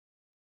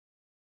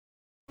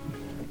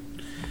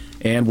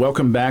and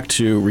welcome back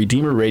to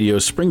Redeemer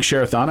Radio's Spring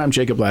Share-a-thon. I'm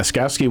Jacob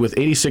Laskowski with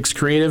 86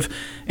 Creative,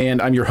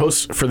 and I'm your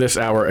host for this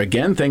hour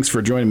again. Thanks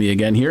for joining me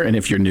again here, and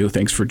if you're new,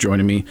 thanks for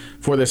joining me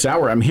for this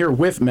hour. I'm here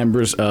with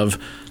members of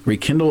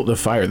Rekindle the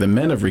Fire, the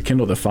men of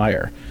Rekindle the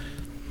Fire.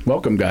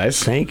 Welcome,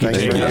 guys. Thank you.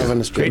 Thanks for having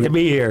us. Great to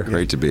be here.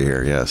 Great to be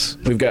here, yes.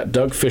 We've got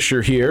Doug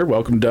Fisher here.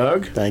 Welcome,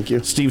 Doug. Thank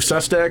you. Steve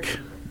Sustek,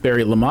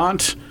 Barry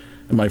Lamont,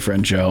 and my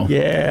friend Joe.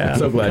 Yeah. I'm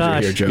so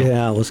glad you're here, Joe.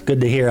 Yeah, it was good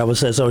to hear.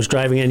 As I was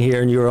driving in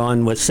here and you were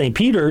on with St.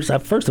 Peter's.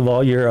 First of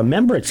all, you're a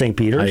member at St.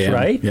 Peter's, I am,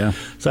 right? yeah.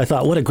 So I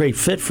thought, what a great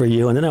fit for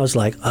you. And then I was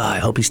like, I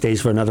hope he stays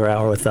for another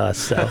hour with us.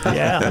 So,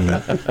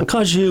 yeah.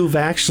 Because you've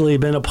actually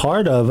been a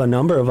part of a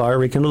number of our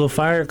Rekindle the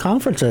Fire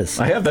conferences.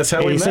 I have. That's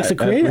how we met, at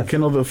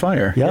Rekindle the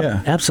Fire. Yep,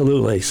 yeah,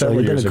 absolutely. So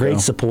you've been a great ago.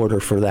 supporter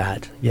for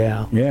that.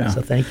 Yeah. Yeah.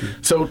 So thank you.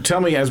 So tell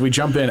me, as we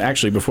jump in,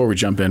 actually, before we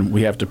jump in,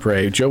 we have to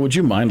pray. Joe, would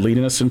you mind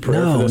leading us in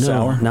prayer for this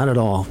hour? No, not at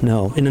all.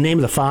 No. In the name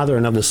of the Father,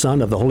 and of the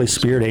Son, of the Holy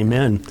Spirit,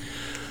 amen.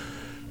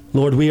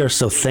 Lord, we are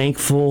so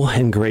thankful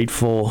and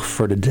grateful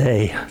for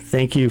today.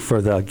 Thank you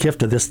for the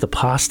gift of this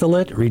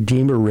apostolate,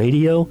 Redeemer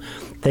Radio.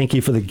 Thank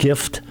you for the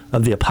gift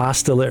of the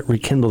apostolate,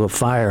 Rekindle the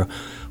Fire.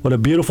 What a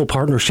beautiful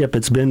partnership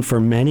it's been for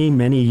many,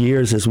 many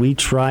years as we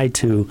try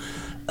to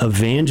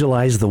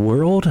evangelize the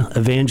world,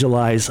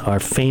 evangelize our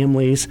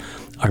families,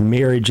 our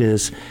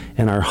marriages,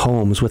 and our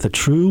homes with a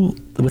true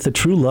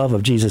love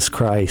of Jesus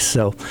Christ.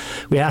 So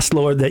we ask,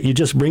 Lord, that you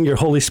just bring your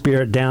Holy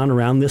Spirit down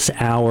around this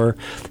hour.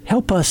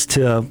 Help us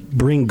to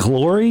bring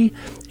glory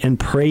and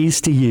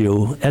praise to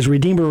you as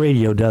Redeemer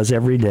Radio does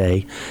every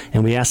day.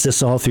 And we ask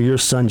this all through your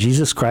Son,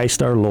 Jesus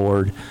Christ, our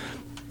Lord.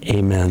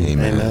 Amen.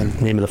 Amen. Amen. In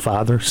the name of the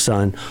Father,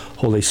 Son,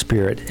 Holy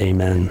Spirit.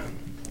 Amen.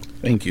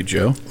 Thank you,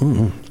 Joe.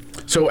 Mm-hmm.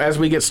 So as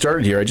we get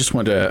started here, I just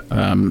want to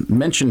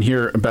mention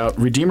here about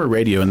Redeemer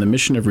Radio and the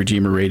mission of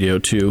Redeemer Radio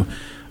to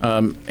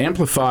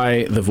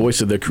amplify the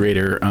voice of the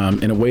Creator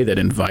in a way that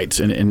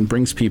invites and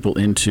brings people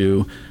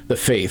into the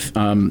faith.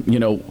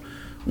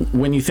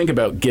 When you think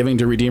about giving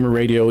to Redeemer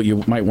Radio,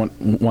 you might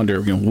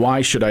wonder,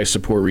 why should I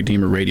support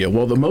Redeemer Radio?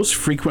 Well, the most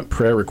frequent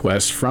prayer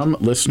request from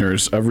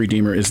listeners of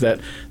Redeemer is that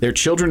their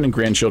children and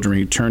grandchildren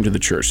return to the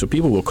church. So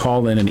people will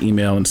call in and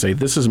email and say,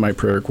 this is my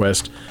prayer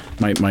request.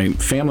 My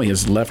family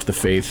has left the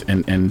faith,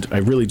 and I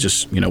really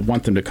just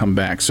want them to come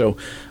back. So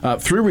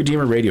through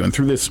Redeemer Radio and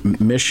through this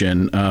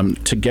mission,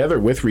 together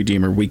with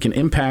Redeemer, we can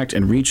impact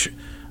and reach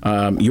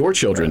your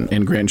children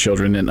and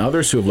grandchildren and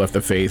others who have left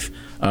the faith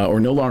or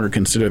no longer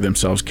consider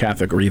themselves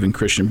Catholic or even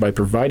Christian by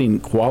providing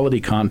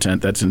quality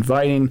content that's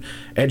inviting,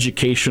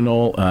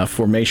 educational,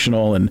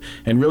 formational,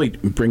 and really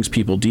brings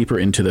people deeper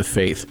into the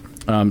faith.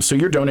 So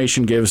your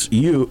donation gives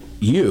you,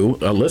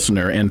 a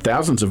listener, and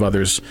thousands of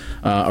others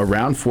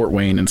around Fort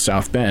Wayne and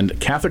South Bend,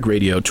 Catholic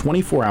radio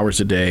 24 hours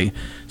a day,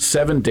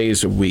 7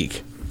 days a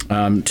week.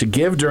 To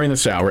give during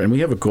this hour, and we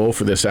have a goal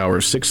for this hour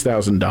of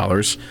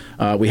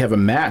 $6,000. We have a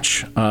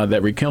match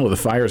that Rekindle the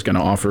Fire is going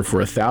to offer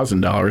for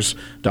 $1,000,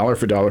 dollar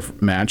for dollar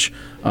match,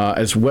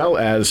 as well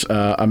as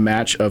a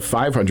match of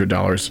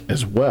 $500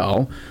 as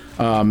well.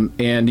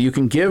 And you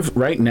can give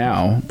right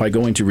now by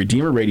going to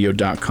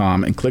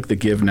RedeemerRadio.com and click the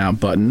Give Now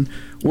button,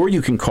 or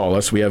you can call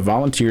us. We have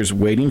volunteers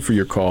waiting for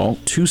your call,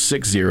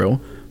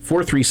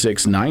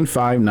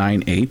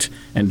 260-436-9598,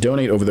 and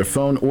donate over the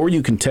phone, or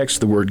you can text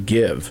the word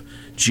GIVE,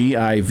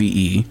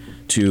 G-I-V-E,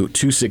 to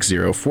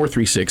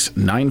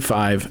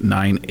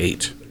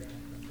 260-436-9598.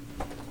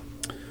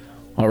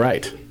 All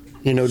right.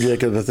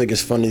 Jacob, I think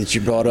it's funny that you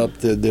brought up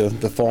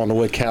the fallen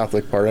away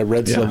Catholic part. I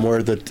read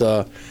somewhere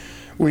that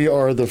we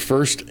are the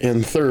first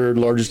and third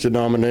largest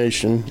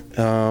denomination.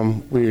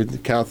 We the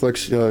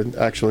Catholics,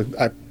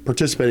 I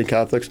participating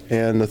Catholics,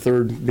 and the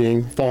third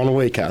being fallen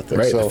away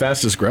Catholics. Right, the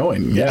fastest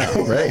growing. Yeah,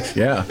 right.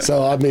 Yeah.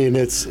 So I mean,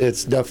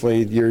 it's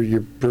definitely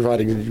you're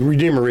providing.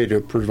 Redeemer Radio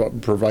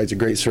provides a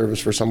great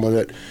service for someone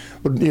that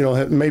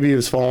maybe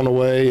has fallen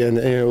away and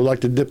would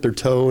like to dip their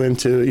toe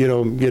into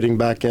getting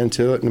back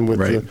into it, and with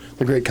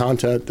the great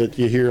content that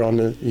you hear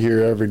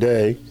every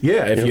day.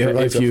 Yeah,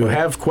 if you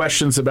have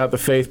questions about the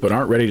faith but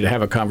aren't ready to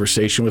have a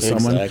conversation with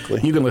someone,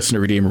 you can listen to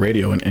Redeemer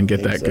Radio and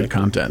get that good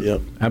content. Yep.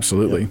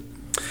 Absolutely. Yep.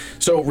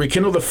 So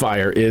Rekindle the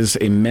Fire is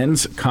a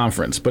men's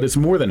conference, but it's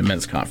more than a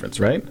men's conference,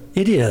 right?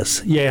 It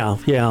is, yeah.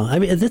 I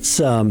mean, it's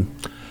I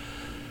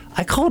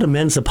call it a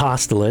men's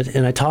apostolate,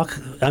 and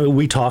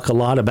we talk a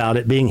lot about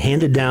it being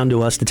handed down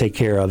to us to take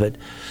care of it,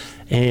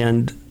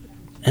 and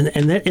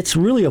that it's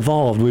really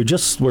evolved.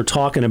 We're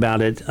talking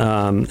about it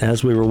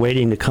as we were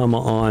waiting to come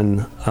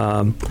on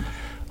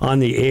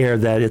the air,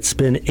 that it's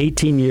been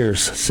 18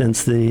 years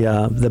since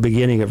the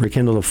beginning of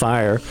Rekindle the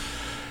Fire.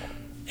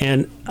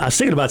 And I was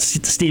thinking about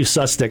Steve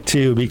Sustek,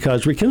 too,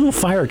 because Rekindle the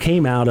Fire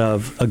came out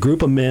of a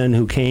group of men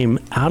who came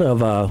out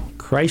of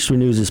Christ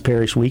Renews His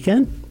Parish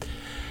weekend,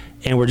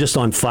 and were just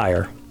on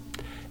fire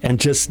and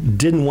just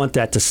didn't want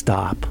that to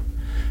stop,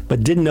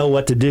 but didn't know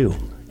what to do.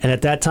 And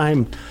at that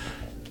time,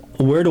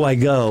 where do I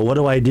go? What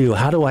do I do?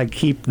 How do I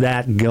keep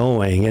that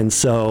going? And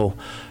so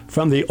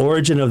from the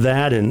origin of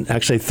that, and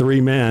actually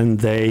 3 men,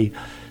 they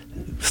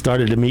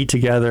started to meet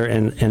together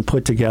and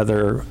put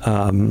together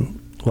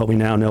what we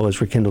now know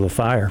as Rekindle the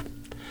Fire.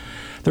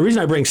 The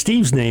reason I bring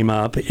Steve's name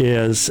up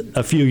is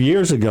a few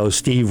years ago,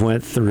 Steve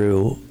went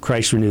through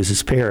Christ Renews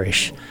His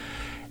Parish.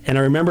 And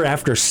I remember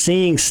after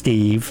seeing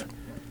Steve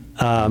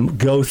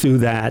go through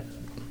that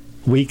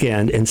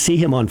weekend and see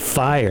him on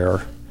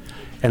fire,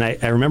 and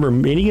I remember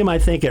meeting him, I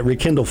think, at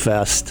Rekindle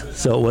Fest.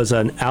 So it was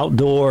an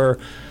outdoor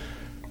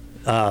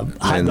hot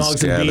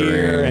dogs and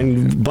beer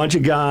and a bunch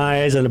of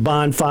guys and a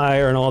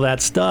bonfire and all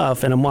that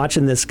stuff. And I'm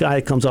watching this guy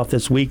that comes off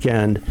this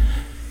weekend,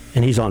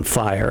 and he's on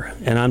fire.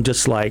 And I'm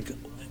just like,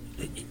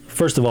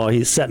 first of all,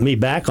 he set me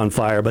back on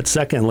fire. But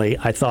secondly,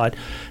 I thought,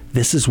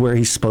 this is where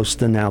he's supposed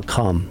to now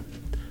come.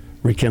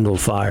 Rekindle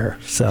Fire.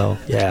 So,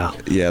 yeah.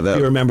 Yeah.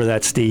 You remember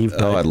that, Steve?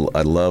 Oh,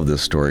 I love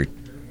this story.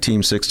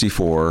 Team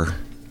 64,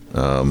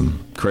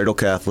 Cradle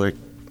Catholic,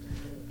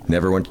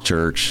 never went to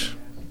church.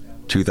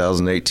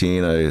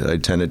 2018, I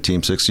attended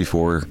Team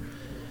 64.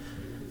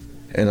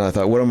 And I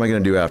thought, what am I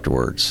going to do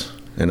afterwards?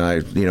 And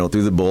I,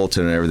 through the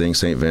bulletin and everything,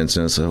 St.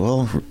 Vincent, I said,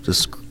 well,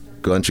 just a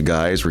bunch of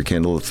guys,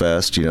 Rekindle the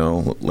Fest,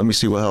 let me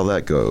see how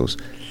that goes.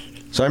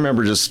 So I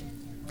remember just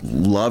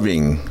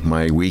loving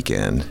my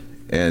weekend,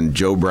 and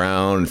Joe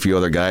Brown and a few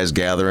other guys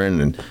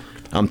gathering, and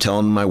I'm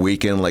telling my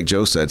weekend, like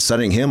Joe said,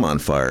 setting him on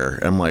fire.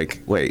 I'm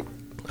like, wait,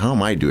 how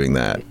am I doing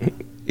that?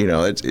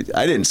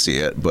 I didn't see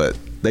it, but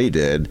they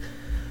did.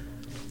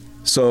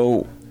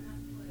 So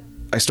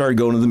I started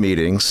going to the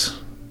meetings.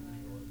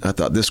 I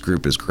thought, this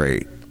group is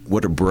great.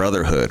 What a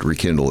brotherhood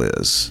Rekindle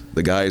is.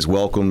 The guys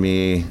welcomed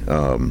me,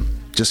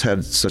 just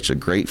had such a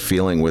great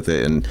feeling with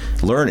it, and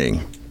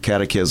learning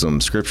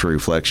catechism, scripture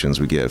reflections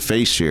we get,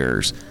 faith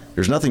shares.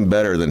 There's nothing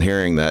better than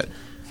hearing that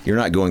you're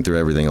not going through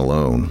everything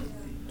alone.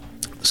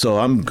 So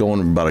I'm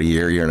going about a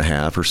year and a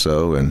half or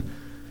so, and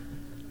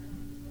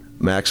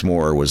Max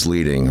Moore was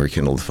leading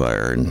Rekindle the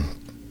Fire, and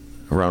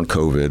around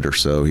COVID or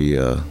so, he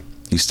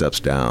steps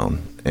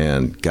down,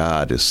 and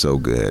God is so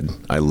good.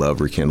 I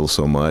love Rekindle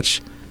so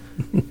much.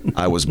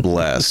 I was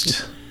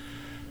blessed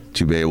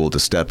to be able to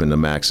step into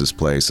Max's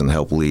place and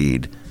help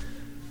lead,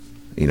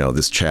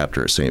 this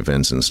chapter at St.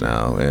 Vincent's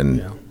now.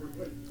 And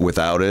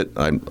without it,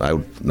 I'm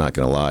not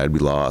going to lie, I'd be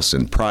lost.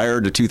 And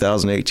prior to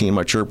 2018,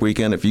 my chirp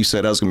weekend, if you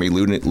said I was going to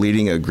be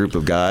leading a group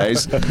of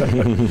guys,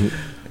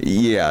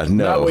 yeah,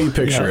 no. Not what you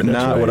pictured.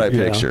 Not what I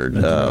pictured.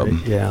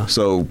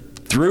 So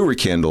through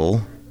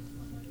Rekindle,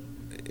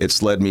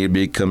 it's led me to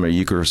become a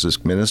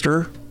Eucharistic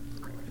minister,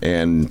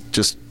 and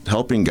just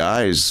helping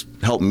guys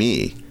help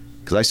me,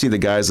 because I see the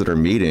guys that are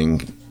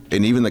meeting,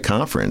 and even the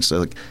conference,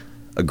 like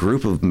a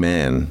group of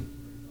men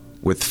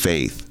with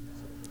faith,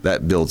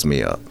 that builds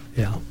me up.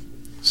 Yeah.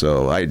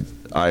 So I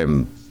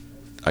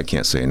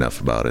can't say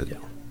enough about it. Yeah.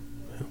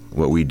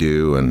 What we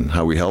do and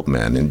how we help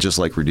men, and just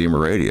like Redeemer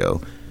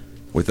Radio,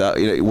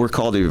 we're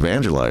called to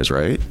evangelize,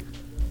 right?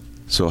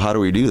 So how do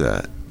we do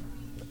that?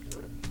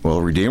 Well,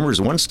 Redeemer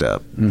is one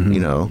step,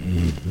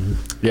 Mm-hmm.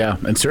 Yeah,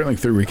 and certainly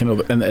through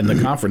Rekindle and the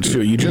conference,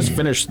 too. You just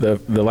finished the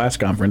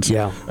last conference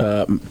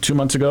 2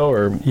 months ago,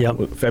 or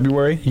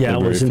February? Yeah,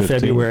 it was in 15.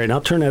 February. And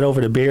I'll turn that over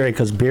to Barry,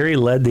 because Barry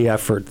led the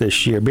effort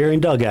this year. Barry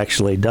and Doug,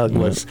 actually. Doug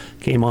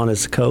came on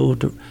as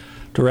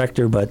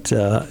co-director, but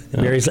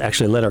Barry's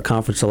actually led our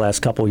conference the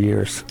last couple of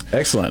years.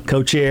 Excellent.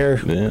 Co-chair.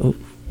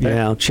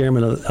 Yeah,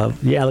 chairman of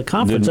the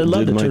conference. I'd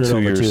love to turn it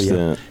over to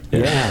you.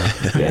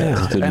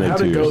 Yeah. And how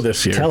did it go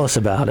this year? Tell us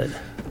about it.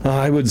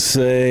 I would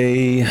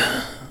say,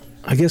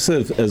 I guess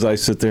as I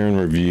sit there and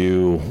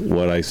review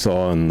what I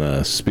saw in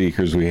the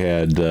speakers, we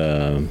had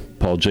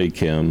Paul J.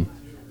 Kim,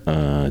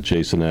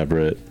 Jason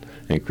Everett,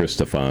 and Chris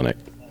Stefanik.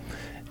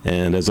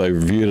 And as I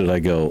reviewed it, I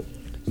go,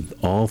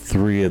 all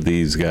three of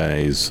these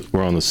guys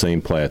were on the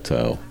same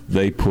plateau.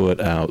 They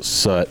put out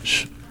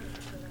such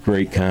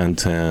great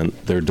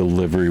content. Their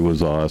delivery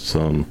was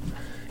awesome.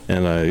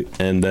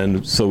 And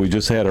then we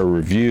just had a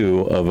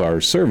review of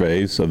our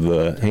surveys of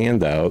the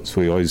handouts.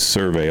 We always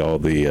survey all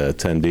the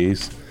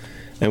attendees,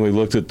 and we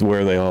looked at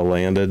where they all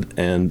landed,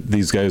 and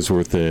these guys were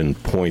within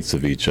points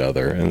of each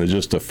other, and they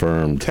just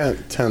affirmed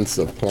tenths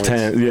of points.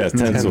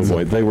 Tenths of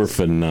points. They were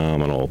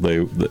phenomenal.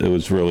 It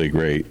was really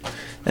great,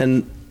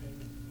 and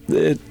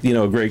a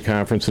great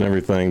conference and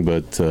everything.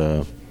 But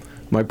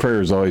my prayer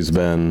has always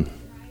been,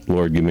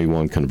 Lord, give me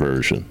one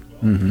conversion.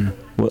 Mm-hmm.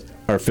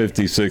 Our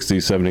 $50,000,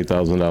 $60,000,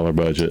 $70,000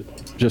 budget,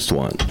 just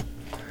one.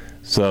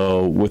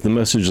 So with the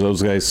message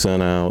those guys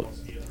sent out,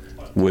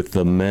 with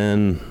the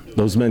men,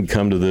 those men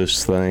come to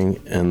this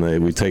thing, and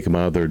we take them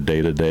out of their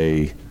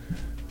day-to-day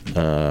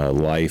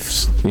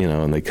lives,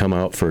 and they come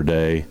out for a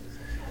day,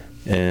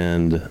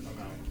 and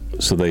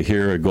so they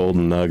hear a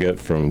golden nugget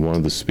from one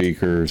of the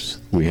speakers.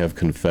 We have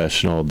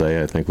confession all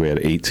day. I think we had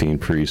 18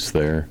 priests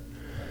there,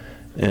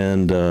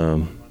 and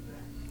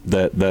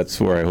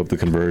that's where I hope the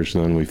conversion.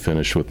 And we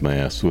finish with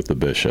Mass with the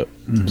bishop.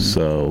 Mm-hmm.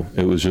 So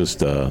it was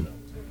just a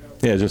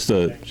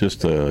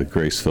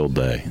grace-filled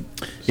day.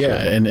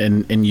 Yeah, so.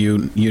 and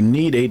you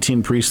need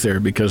 18 priests there,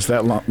 because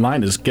that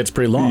line gets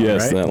pretty long.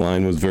 Yes, right? That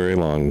line was very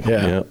long.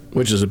 Yeah,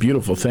 which is a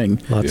beautiful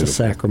thing. Lots of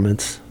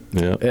sacraments.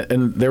 Yeah.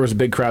 And there was a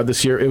big crowd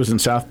this year. It was in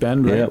South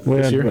Bend, right? Yeah,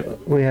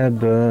 we had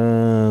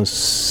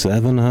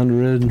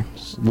 700, a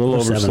little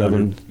over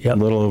 700. Yep. A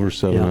little over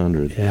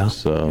 700. Yeah.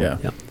 So Yeah.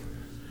 Yep.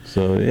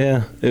 So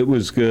yeah, it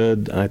was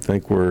good. I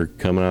think we're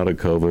coming out of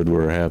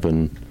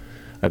COVID.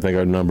 I think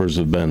our numbers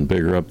have been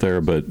bigger up there,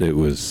 but it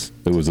was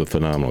a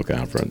phenomenal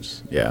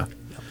conference. Yeah.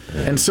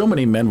 And so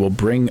many men will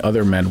bring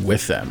other men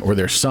with them, or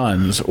their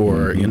sons,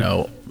 or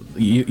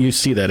you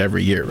see that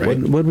every year, right?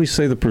 What did we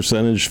say the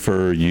percentage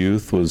for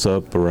youth was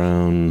up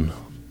around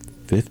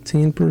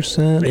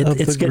 15% of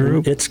the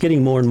group? It's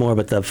getting more and more,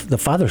 but the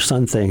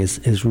father-son thing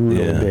is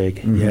really big.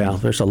 Mm-hmm. Yeah,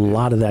 there's a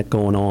lot of that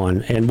going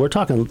on. And we're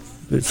talking,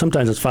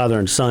 sometimes it's father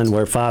and son,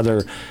 where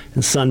father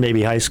and son may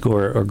be high school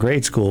or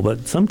grade school,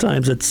 but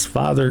sometimes it's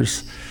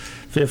father's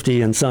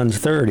 50 and son's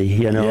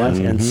 30,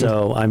 and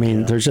so, I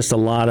mean, there's just a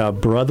lot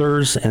of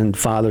brothers and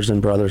fathers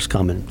and brothers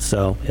coming,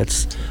 so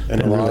it's and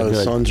been a lot really of the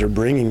good. sons are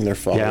bringing their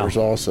fathers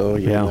also,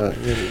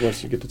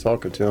 once you get to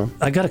talking to them.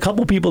 I got a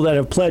couple people that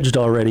have pledged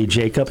already,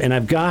 Jacob, and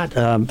I've got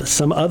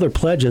some other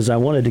pledges I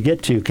wanted to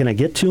get to. Can I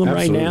get to them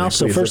Absolutely. right now?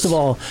 So Please, first of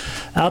all,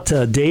 out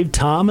to Dave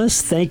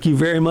Thomas, thank you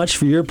very much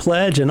for your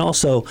pledge, and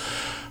also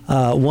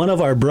one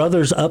of our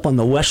brothers up on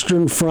the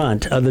western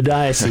front of the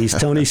diocese,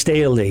 Tony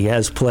Staley,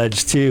 has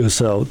pledged too.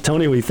 So,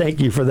 Tony, we thank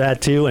you for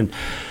that too. And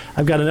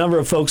I've got a number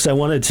of folks I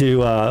wanted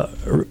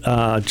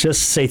to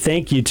just say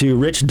thank you to.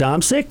 Rich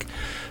Domsick.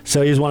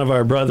 So he's one of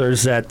our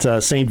brothers at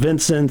St.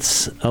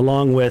 Vincent's,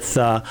 along with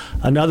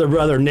another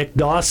brother, Nick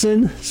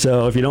Dawson.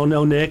 So if you don't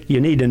know Nick,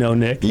 you need to know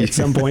Nick at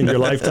some point in your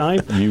lifetime.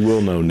 You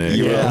will know Nick.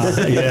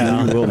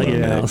 Yeah. You will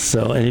know Nick.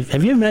 So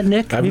have you met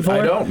Nick before?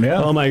 I don't,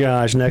 yeah. Oh my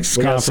gosh, next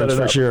We gotta set conference it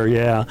for up. sure,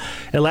 yeah.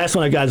 And last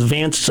one I got is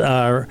Vance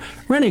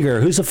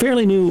Reniger, who's a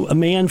fairly new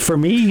man for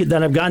me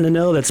that I've gotten to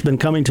know that's been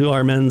coming to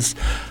our men's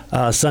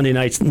Sunday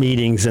night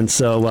meetings. And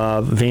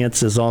so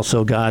Vance has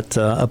also got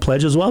a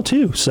pledge as well,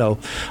 too. So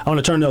I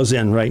want to turn those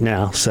in right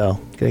now. So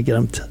going to get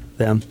them to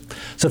them.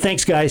 So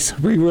thanks, guys.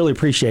 We really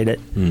appreciate it.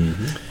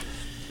 Mm-hmm.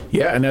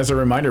 Yeah, and as a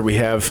reminder, we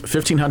have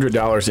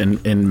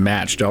 $1,500 in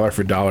match, dollar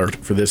for dollar,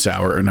 for this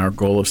hour, and our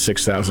goal of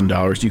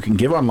 $6,000. You can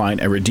give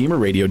online at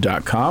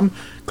redeemerradio.com.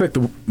 Click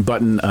the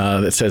button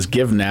that says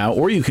Give Now,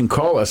 or you can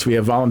call us. We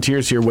have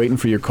volunteers here waiting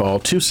for your call,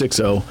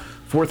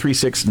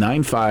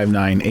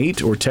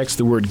 260-436-9598, or text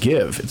the word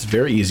GIVE. It's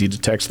very easy to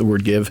text the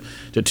word GIVE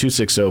to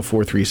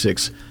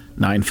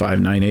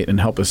 260-436-9598 and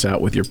help us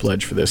out with your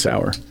pledge for this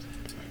hour.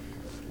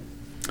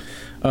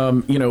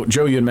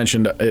 Joe, you had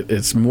mentioned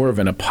it's more of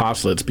an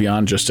apostolate. It's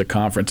beyond just a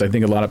conference. I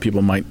think a lot of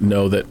people might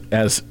know that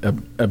as a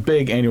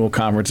big annual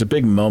conference, a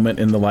big moment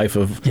in the life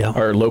of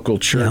our local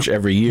church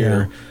every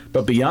year. Yeah.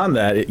 But beyond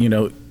that,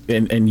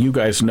 and you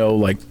guys know,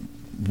 like,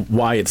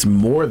 why it's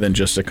more than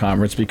just a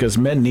conference, because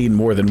men need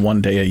more than one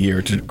day a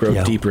year to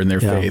grow deeper in their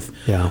faith.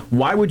 Yeah.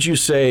 Why would you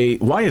say,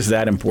 why is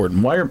that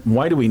important?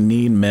 Why do we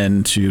need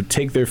men to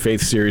take their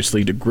faith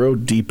seriously, to grow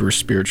deeper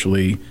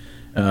spiritually?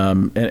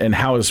 And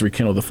how is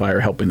Rekindle the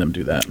Fire helping them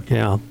do that?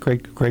 Yeah,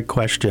 great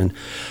question.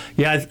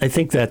 Yeah, I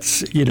think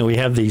that's, we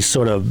have these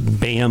sort of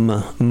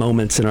BAM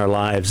moments in our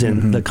lives.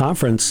 And the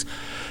conference,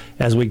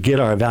 as we get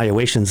our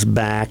evaluations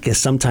back, is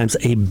sometimes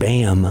a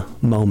BAM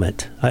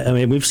moment. I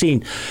mean, we've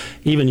seen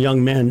even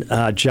young men,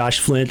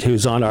 Josh Flint,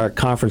 who's on our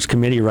conference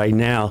committee right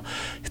now,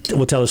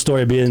 will tell a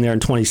story of being there in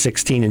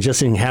 2016 and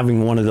just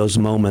having one of those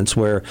moments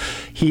where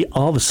he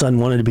all of a sudden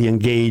wanted to be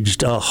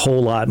engaged a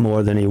whole lot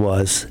more than he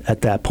was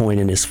at that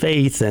point in his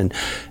faith and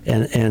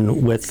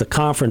with the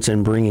conference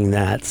and bringing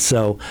that.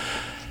 So,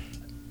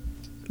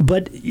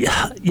 but,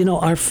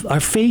 our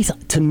faith,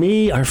 to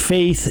me, our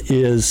faith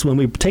is when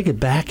we take it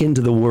back into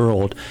the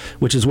world,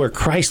 which is where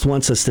Christ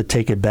wants us to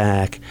take it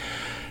back.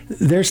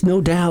 There's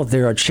no doubt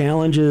there are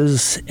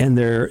challenges, and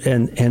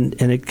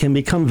it can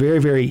become very,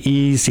 very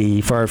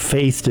easy for our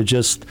faith to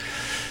just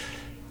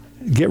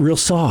get real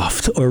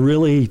soft or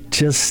really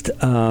just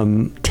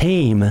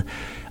tame,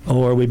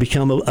 or we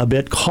become a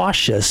bit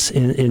cautious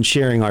in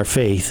sharing our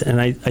faith. And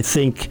I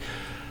think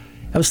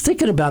I was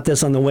thinking about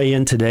this on the way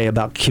in today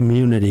about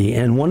community,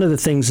 and one of the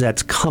things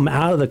that's come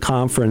out of the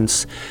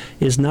conference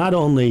is not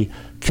only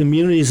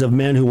communities of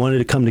men who wanted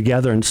to come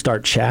together and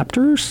start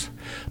chapters,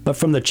 but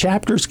from the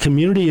chapters,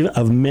 community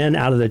of men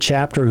out of the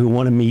chapter who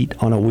want to meet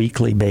on a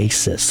weekly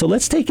basis. So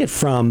let's take it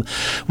from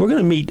we're going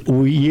to meet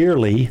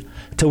yearly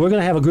to we're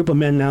going to have a group of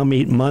men now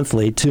meet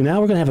monthly to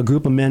now we're going to have a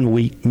group of men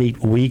meet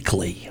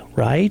weekly,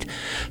 right?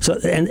 So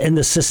and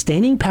the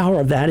sustaining power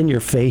of that in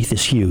your faith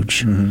is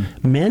huge.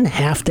 Mm-hmm. Men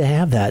have to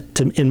have that.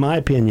 In my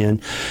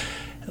opinion,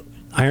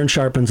 iron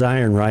sharpens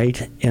iron,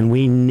 right? And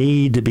we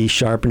need to be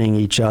sharpening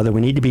each other.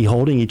 We need to be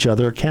holding each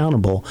other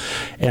accountable.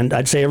 And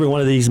I'd say every one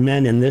of these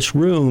men in this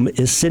room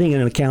is sitting in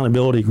an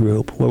accountability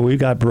group where we've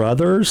got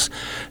brothers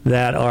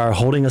that are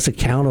holding us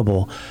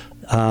accountable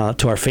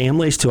to our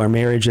families, to our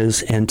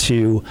marriages, and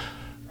to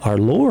our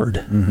Lord,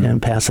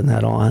 and passing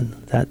that on,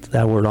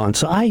 that word on.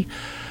 So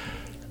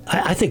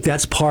I think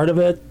that's part of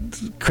it.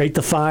 Create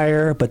the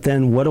fire, but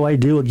then what do I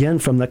do again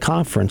from the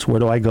conference? Where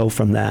do I go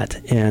from that?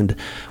 And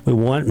we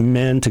want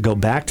men to go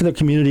back to their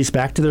communities,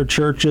 back to their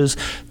churches.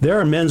 There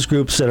are men's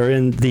groups that are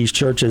in these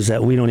churches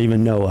that we don't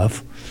even know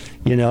of.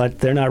 You know,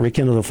 they're not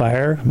Rekindle the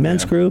Fire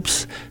men's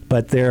groups,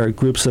 but there are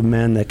groups of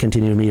men that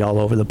continue to meet all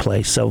over the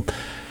place. So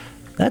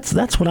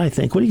that's what I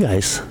think. What do you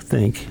guys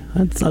think?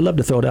 I'd love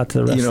to throw it out to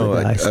the rest of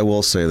the guys. I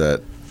will say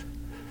that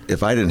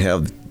if I didn't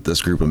have this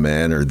group of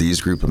men or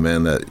these group of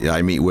men that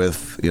I meet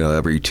with,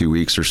 every 2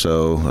 weeks or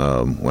so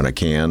when I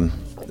can,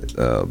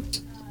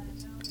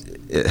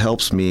 it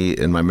helps me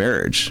in my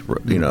marriage.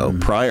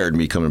 Prior to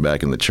me coming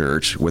back in the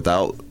church,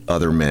 without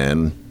other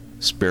men,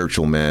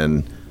 spiritual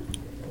men,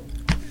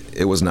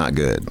 it was not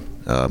good.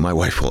 My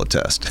wife will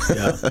attest.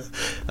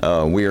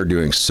 Yeah. We are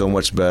doing so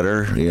much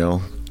better,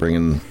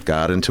 bringing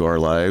God into our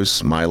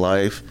lives, my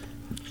life.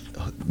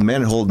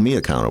 Men hold me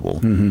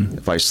accountable. Mm-hmm.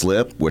 If I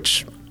slip,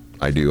 which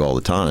I do all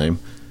the time,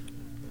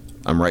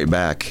 I'm right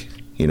back,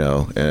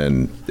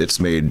 and it's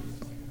made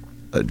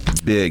a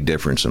big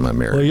difference in my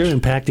marriage. Well, you're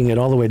impacting it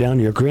all the way down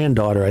to your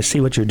granddaughter. I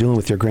see what you're doing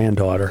with your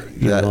granddaughter.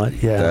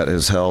 That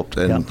has helped.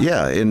 And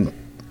and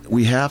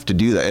we have to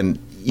do that. And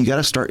you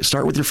got to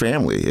start with your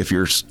family if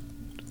you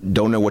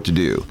don't know what to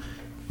do.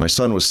 My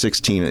son was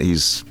 16.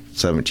 He's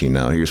 17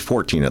 now. He was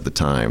 14 at the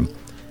time.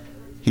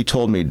 He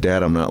told me,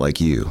 "Dad, I'm not like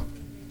you."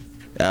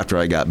 After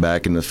I got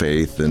back in the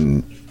faith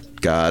and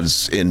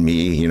God's in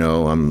me,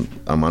 I'm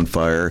on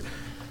fire.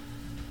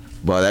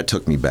 Well, that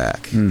took me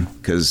back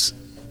because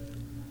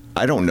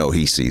I don't know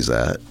he sees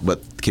that,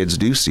 but kids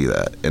do see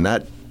that, and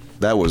that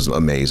was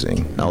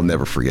amazing. I'll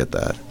never forget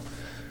that.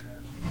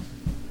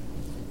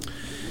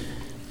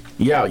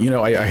 Yeah,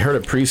 I heard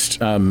a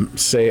priest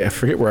say, I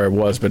forget where I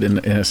was, but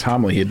in his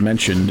homily he had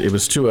mentioned, it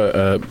was to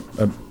a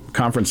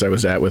conference I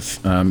was at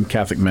with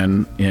Catholic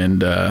men,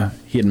 and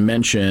he had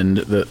mentioned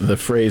the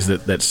phrase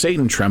that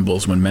Satan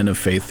trembles when men of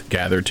faith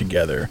gather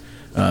together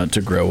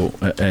to grow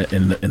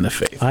in the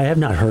faith. I have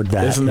not heard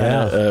that. Isn't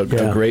that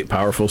a great,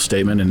 powerful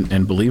statement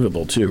and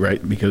believable too,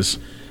 right? Because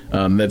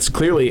that's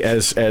clearly,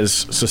 as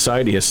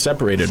society has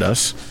separated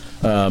us,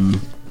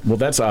 well,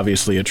 that's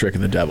obviously a trick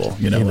of the devil.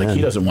 Amen. Like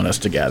he doesn't want us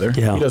to gather.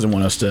 Yeah. He doesn't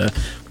want us to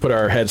put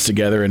our heads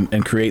together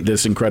and create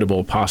this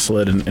incredible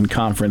apostolate and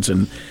conference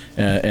and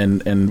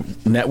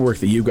network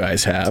that you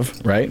guys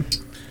have, right?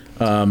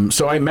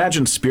 So I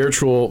imagine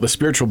the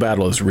spiritual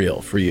battle is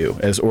real for you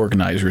as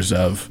organizers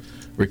of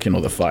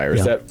Rekindle the Fire.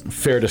 Is that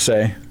fair to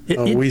say?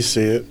 We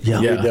see it.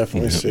 Yeah. We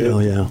definitely see it. Oh,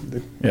 yeah.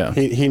 Yeah.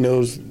 He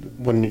knows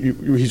when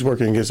he's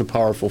working against a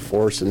powerful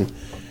force, and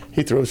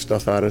he throws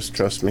stuff at us,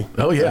 trust me.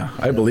 Oh, yeah.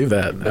 I believe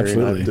that.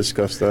 Absolutely. I've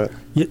discussed that.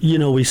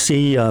 We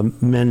see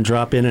men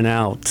drop in and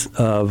out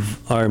of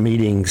our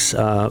meetings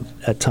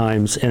at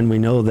times, and we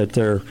know that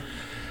they're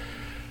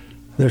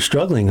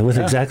struggling with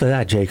exactly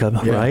that, Jacob,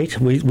 right?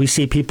 We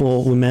see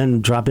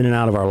men drop in and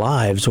out of our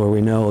lives where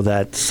we know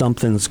that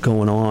something's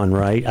going on,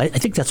 right? I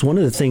think that's one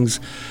of the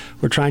things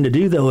we're trying to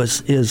do, though,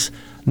 is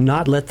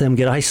not let them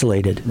get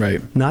isolated.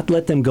 Right. Not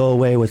let them go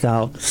away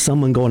without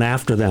someone going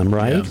after them,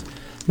 right? Yeah.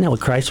 Isn't that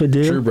what Christ would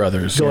do? True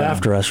brothers. Go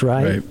after us,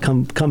 right?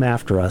 Come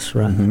after us,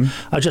 right? Mm-hmm.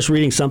 I was just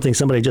reading something.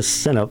 Somebody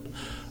just sent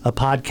a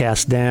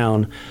podcast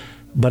down,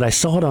 but I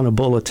saw it on a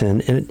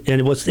bulletin, and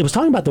it was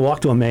talking about the walk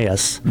to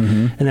Emmaus,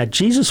 and that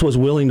Jesus was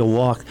willing to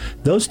walk.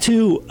 Those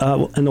two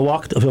in the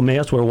walk of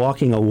Emmaus were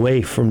walking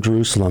away from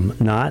Jerusalem,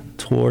 not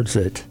towards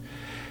it.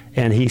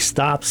 And he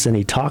stops and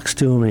he talks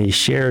to him and he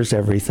shares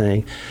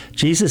everything.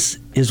 Jesus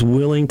is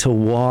willing to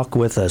walk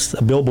with us.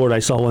 A billboard I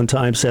saw one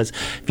time says,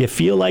 if you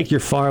feel like you're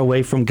far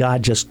away from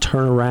God, just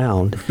turn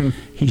around.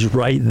 He's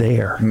right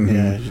there.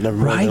 Yeah, he's never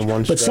more than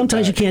one But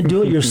sometimes you can't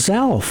do it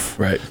yourself.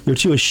 Right. You're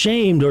too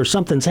ashamed, or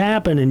something's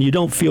happened and you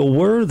don't feel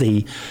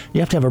worthy. You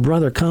have to have a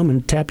brother come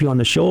and tap you on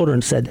the shoulder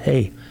and said,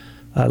 "Hey,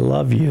 I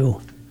love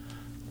you."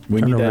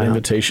 We need that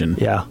invitation.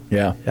 Yeah.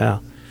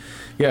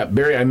 Yeah,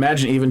 Barry, I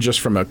imagine even just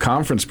from a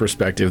conference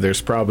perspective,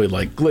 there's probably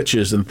like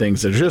glitches and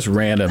things that are just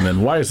random,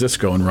 and why is this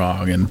going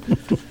wrong? And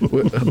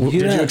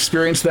did you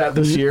experience that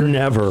this year?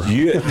 Never.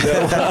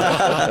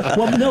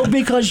 Well, no,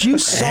 because you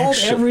salt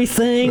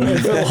everything and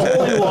put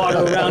holy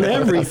water around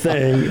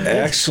everything.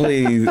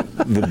 Actually,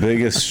 the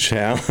biggest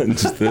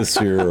challenge this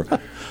year,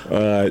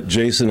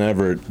 Jason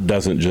Everett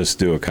doesn't just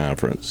do a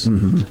conference.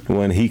 Mm-hmm.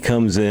 When he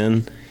comes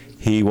in,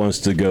 he wants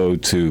to go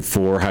to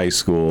 4 high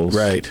schools.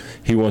 Right.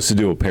 He wants to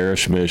do a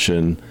parish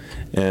mission.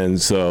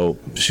 And so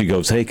she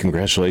goes, "Hey,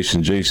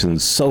 congratulations,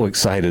 Jason's so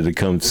excited to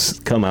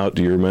come out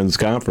to your men's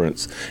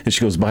conference." And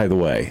she goes, "By the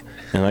way,"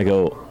 and I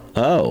go,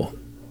 "Oh,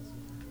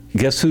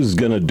 guess who's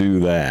going to do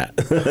that?"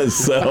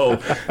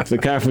 So the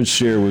conference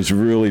chair was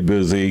really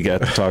busy,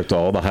 got to talk to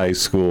all the high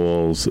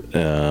schools.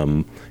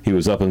 He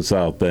was up in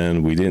South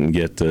Bend. We didn't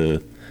get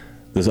to...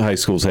 The high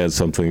schools had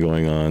something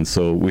going on,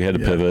 so we had to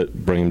pivot,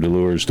 bring him to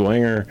Lures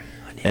Dwenger,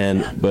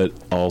 but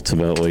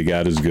ultimately,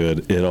 God is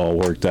good. It all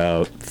worked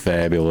out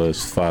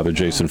fabulous. Father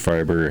Jason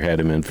Freiberger had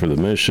him in for the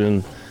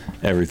mission.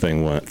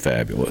 everything went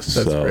fabulous.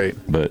 That's great.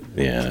 But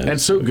yeah, And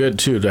so good,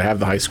 too, to have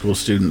the high school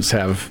students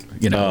have,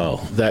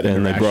 that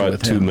and they interaction brought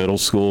with 2 him. middle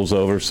schools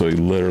over, so he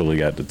literally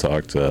got to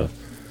talk to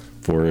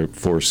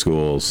four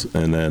schools.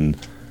 And then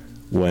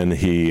when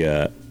we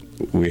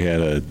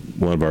had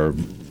one of our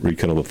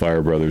Rekindle the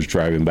Fire brothers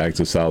driving back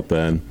to South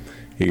Bend,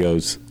 he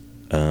goes,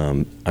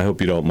 I hope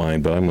you don't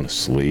mind, but I'm going to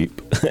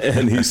sleep.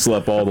 And he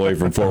slept all the way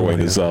from Fort Wayne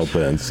to South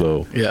Bend.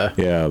 So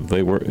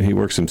he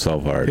works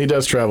himself hard. He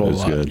does travel a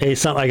lot. Good. Hey,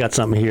 I got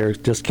something here.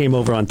 Just came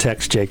over on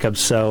text, Jacob.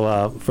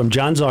 So from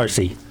John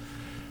Zarcy,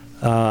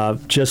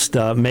 just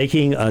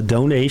making a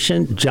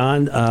donation.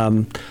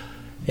 John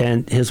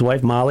and his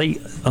wife Molly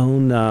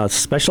own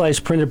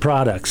Specialized Printed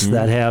Products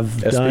that have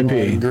SPP.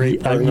 done.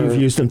 Great partner.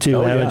 You've used them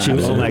too, haven't you?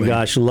 absolutely. Oh my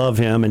gosh, love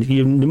him. And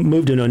you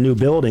moved into a new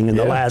building in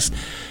the last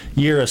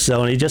year or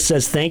so. And he just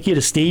says thank you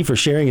to Steve for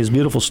sharing his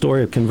beautiful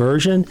story of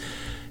conversion,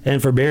 and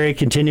for Barry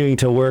continuing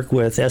to work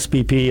with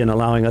SPP and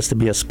allowing us to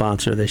be a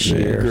sponsor this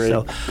year.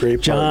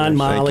 Great John, partners.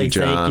 Molly, Thank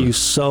you, John. thank you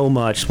so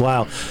much.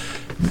 Wow.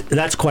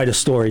 That's quite a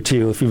story,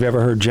 too. If you've ever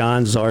heard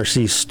John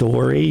Zarcy's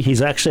story,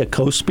 he's actually a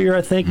co-spear,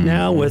 I think,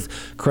 now with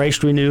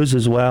Christ Renews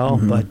as well.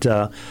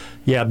 But,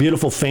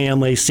 beautiful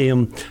family. See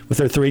him with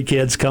their 3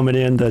 kids coming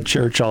into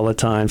church all the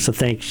time. So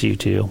thanks, you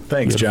too.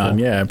 Thanks, John.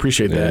 Yeah, I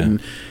appreciate that.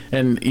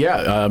 And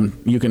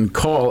you can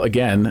call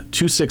again,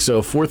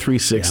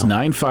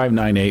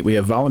 260-436-9598. We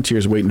have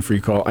volunteers waiting for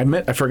your call.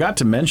 I forgot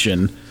to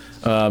mention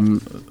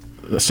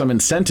some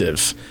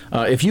incentives.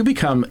 If you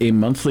become a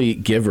monthly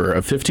giver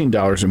of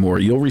 $15 or more,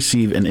 you'll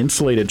receive an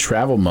insulated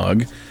travel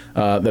mug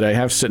that I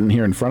have sitting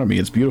here in front of me.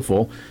 It's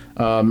beautiful.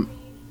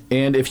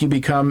 And if you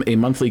become a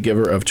monthly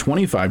giver of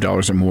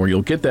 $25 or more,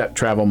 you'll get that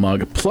travel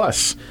mug.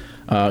 Plus,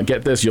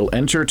 get this, you'll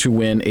enter to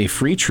win a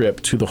free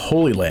trip to the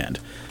Holy Land.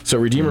 So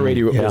Redeemer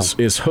Radio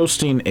is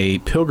hosting a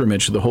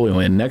pilgrimage to the Holy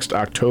Land next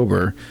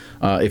October.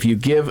 If you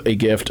give a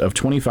gift of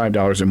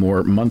 $25 or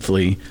more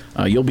monthly,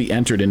 you'll be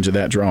entered into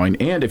that drawing.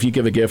 And if you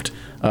give a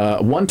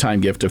one-time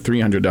gift of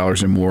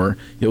 $300 or more,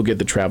 you'll get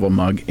the travel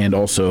mug and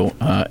also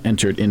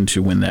entered in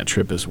to win that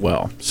trip as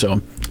well. So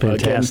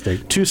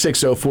fantastic. Again,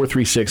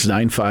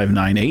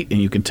 260-436-9598,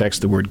 and you can text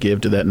the word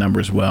GIVE to that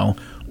number as well,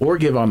 or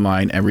give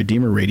online at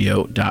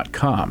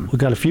redeemerradio.com. We've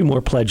got a few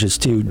more pledges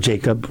too,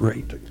 Jacob.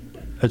 Right.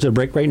 Is it a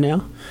break right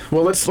now?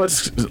 Well, let's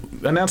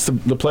announce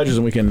the pledges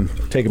and we can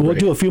take a break. We'll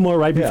do a few more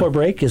right before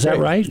break. Is that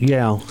right?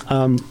 Yeah.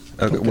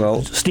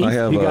 Steve, I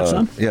have you got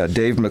some?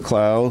 Dave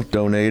McLeod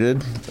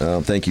donated.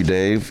 Thank you,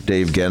 Dave.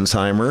 Dave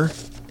Gensheimer,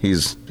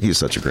 he's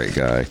such a great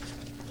guy.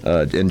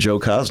 And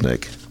Joe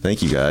Kosnick.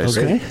 Thank you, guys.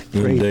 Okay.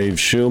 And Dave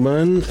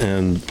Schumann,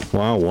 and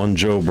one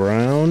Joe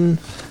Brown,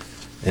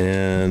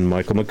 and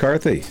Michael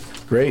McCarthy.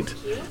 Great.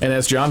 And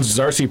as John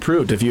Zarcy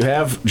proved, if you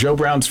have Joe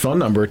Brown's phone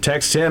number,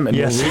 text him and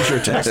we'll read your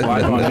text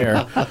live on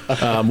air.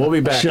 We'll be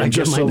back in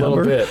just a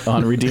little bit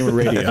on Redeemer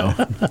Radio.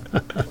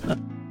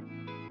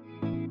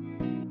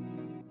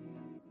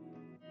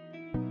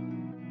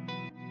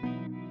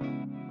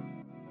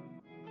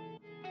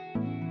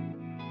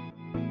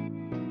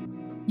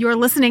 You're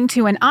listening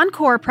to an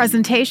encore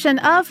presentation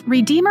of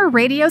Redeemer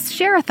Radio's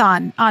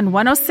Share-a-thon on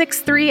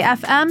 106.3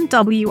 FM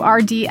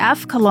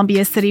WRDF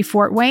Columbia City,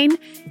 Fort Wayne,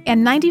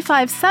 and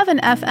 95.7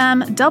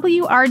 FM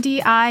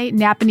WRDI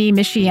Napanee,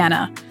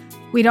 Michiana.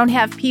 We don't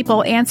have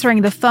people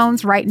answering the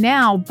phones right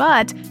now,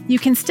 but you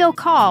can still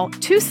call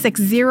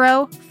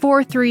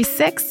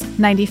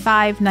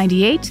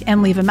 260-436-9598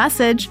 and leave a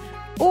message,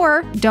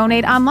 or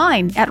donate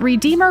online at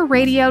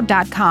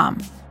redeemerradio.com.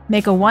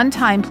 Make a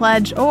one-time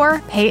pledge or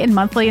pay in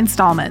monthly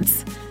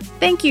installments.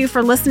 Thank you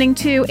for listening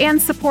to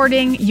and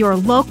supporting your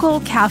local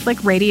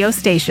Catholic radio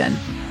station.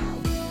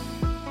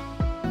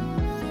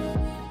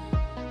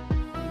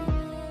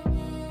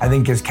 I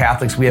think as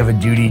Catholics, we have a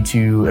duty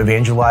to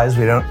evangelize.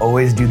 We don't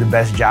always do the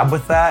best job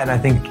with that. And I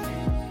think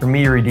for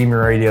me,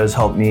 Redeemer Radio has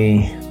helped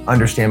me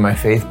understand my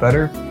faith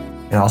better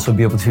and also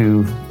be able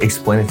to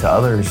explain it to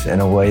others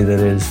in a way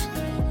that is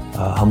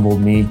humble,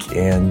 meek,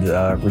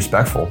 and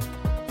respectful.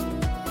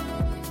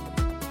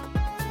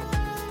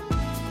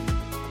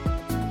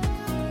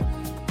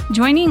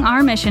 Joining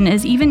our mission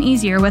is even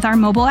easier with our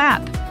mobile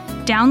app.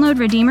 Download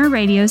Redeemer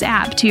Radio's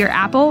app to your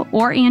Apple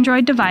or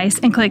Android device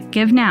and click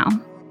Give Now.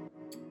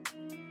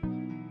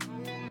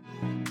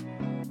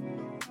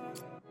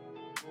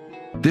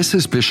 This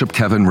is Bishop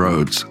Kevin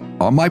Rhodes.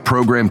 On my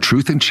program,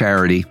 Truth and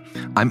Charity,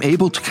 I'm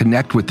able to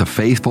connect with the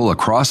faithful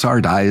across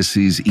our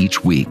diocese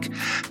each week,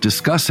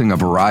 discussing a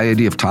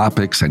variety of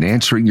topics and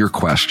answering your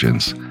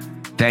questions.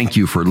 Thank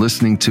you for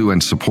listening to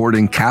and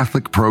supporting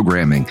Catholic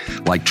programming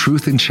like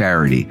Truth and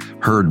Charity,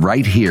 heard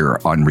right here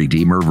on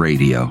Redeemer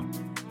Radio.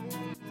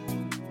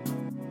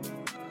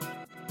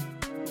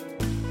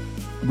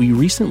 We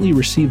recently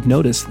received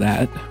notice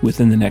that,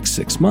 within the next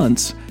 6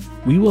 months,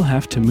 we will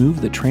have to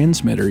move the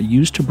transmitter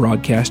used to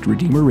broadcast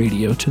Redeemer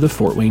Radio to the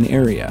Fort Wayne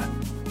area.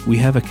 We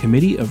have a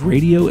committee of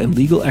radio and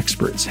legal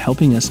experts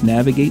helping us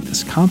navigate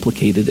this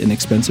complicated and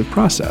expensive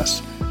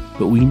process.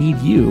 But we need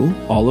you,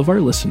 all of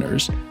our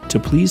listeners, to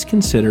please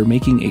consider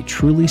making a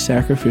truly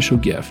sacrificial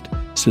gift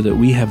so that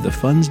we have the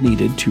funds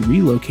needed to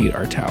relocate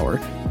our tower,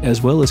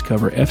 as well as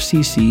cover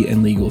FCC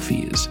and legal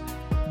fees.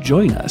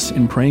 Join us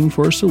in praying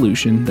for a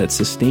solution that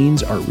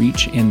sustains our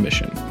reach and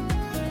mission.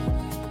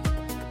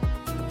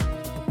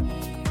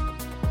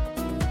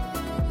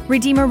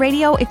 Redeemer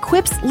Radio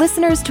equips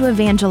listeners to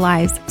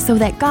evangelize so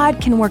that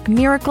God can work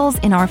miracles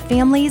in our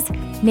families,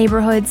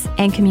 neighborhoods,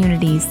 and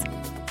communities.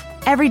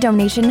 Every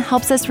donation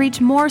helps us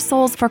reach more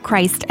souls for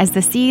Christ as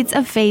the seeds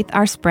of faith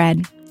are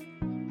spread.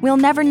 We'll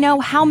never know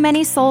how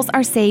many souls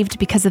are saved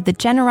because of the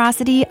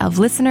generosity of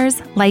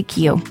listeners like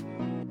you.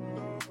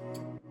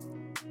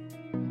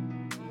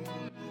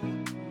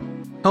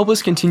 Help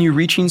us continue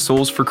reaching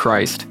souls for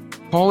Christ.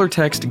 Call or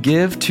text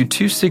GIVE to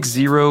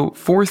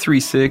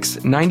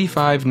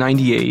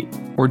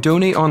 260-436-9598 or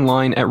donate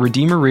online at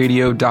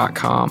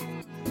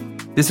RedeemerRadio.com.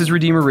 This is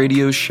Redeemer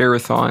Radio's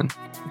Share-a-thon.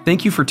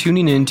 Thank you for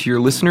tuning in to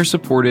your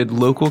listener-supported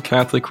local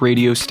Catholic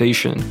radio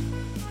station.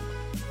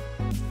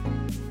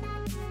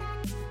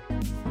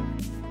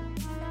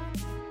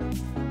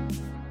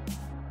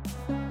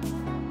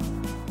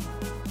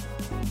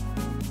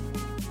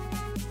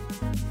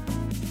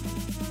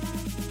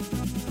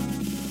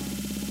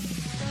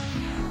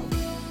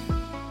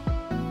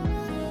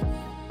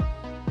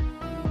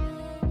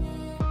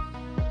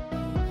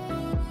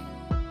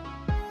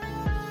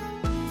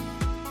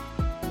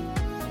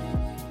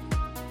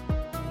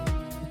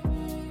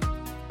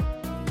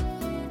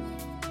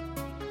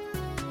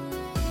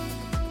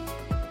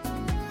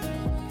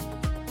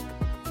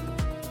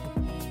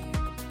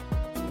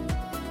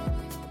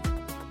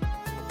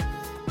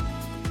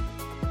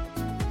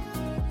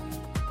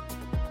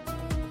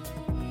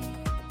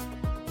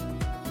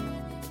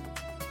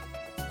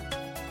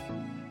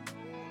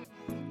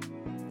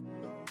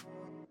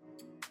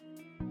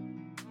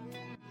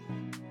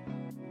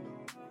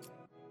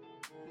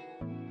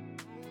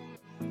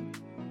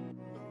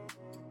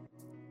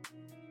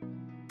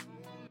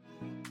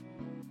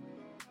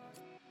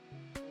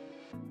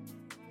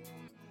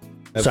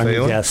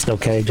 Sunday guest,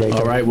 okay, Jacob.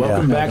 All right,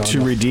 welcome back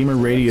to Redeemer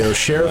Radio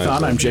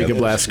Share-a-thon. I'm Jacob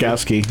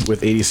Laskowski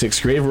with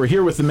 86 Grave. We're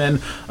here with the men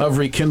of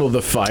Rekindle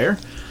the Fire.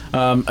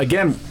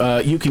 Again,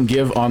 you can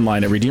give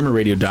online at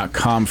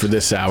RedeemerRadio.com for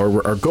this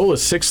hour. Our goal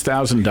is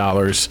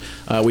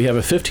 $6,000. We have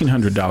a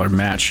 $1,500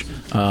 match,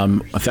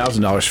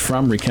 $1,000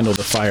 from Rekindle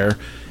the Fire.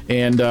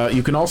 And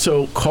you can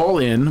also call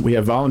in. We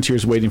have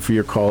volunteers waiting for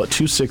your call at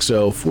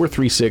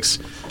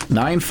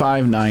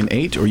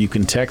 260-436-9598, or you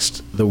can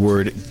text the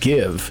word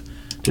GIVE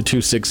to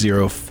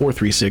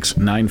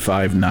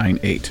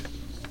 260-436-9598.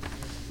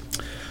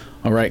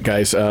 All right,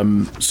 guys.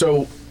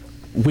 So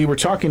we were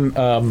talking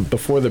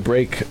before the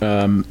break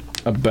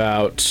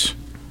about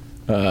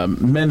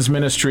men's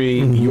ministry.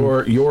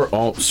 Mm-hmm. Your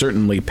all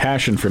certainly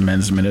passion for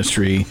men's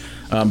ministry,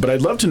 but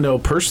I'd love to know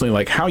personally,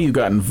 like how you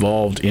got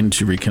involved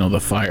into Rekindle the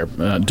Fire.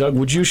 Doug,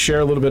 would you share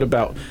a little bit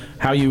about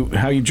how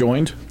you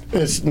joined?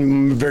 It's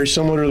very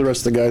similar to the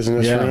rest of the guys in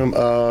this room.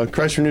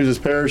 Christ Renews His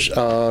Parish.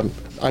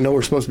 I know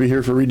we're supposed to be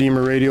here for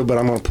Redeemer Radio, but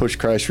I'm going to push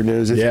Christ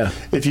Renews.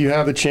 If you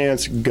have a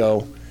chance,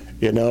 go.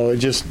 You know,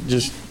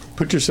 just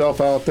put yourself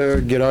out there,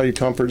 get out of your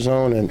comfort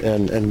zone,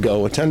 and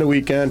go. Attend a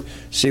weekend,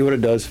 see what it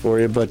does for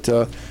you. But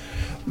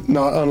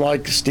not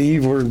unlike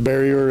Steve or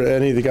Barry or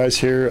any of the guys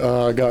here,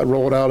 got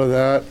rolled out of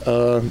that.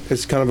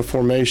 It's kind of a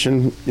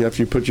formation. If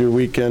you put your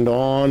weekend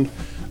on,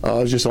 I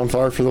was just on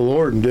fire for the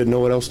Lord and didn't know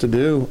what else to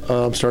do.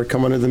 Started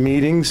coming to the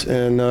meetings,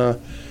 and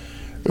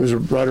it was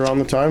right around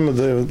the time of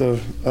the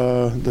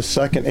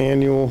second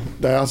annual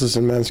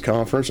Diocesan Men's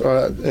Conference,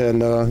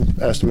 and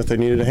asked them if they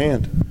needed a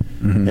hand.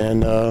 Mm-hmm.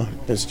 And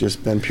it's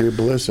just been pure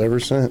bliss ever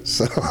since.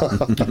 So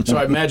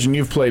I imagine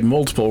you've played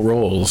multiple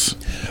roles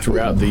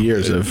throughout the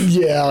years of...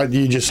 Yeah,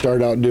 you just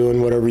start out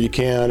doing whatever you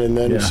can, and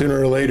then sooner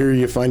or later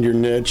you find your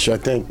niche. I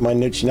think my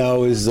niche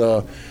now is...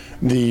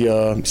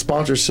 the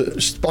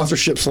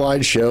sponsorship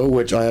slideshow,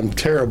 which I am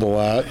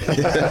terrible at,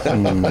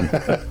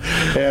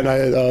 and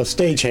I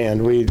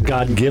stagehand.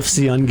 God gifts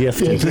the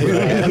ungifted,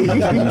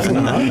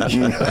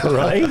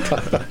 right?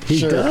 He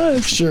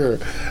does, sure.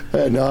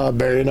 And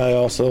Barry and I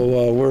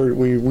also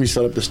we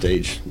set up the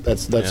stage.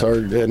 That's our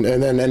and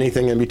then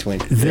anything in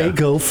between. They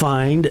go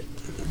find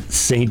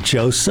St.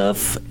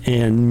 Joseph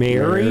and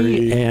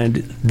Mary,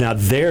 and now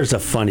there's a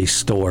funny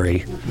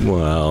story.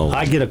 Well,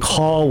 I get a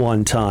call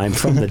one time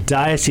from the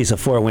Diocese of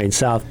Fort Wayne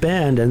South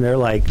Bend, and they're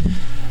like,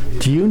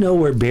 do you know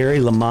where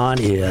Barry Lamont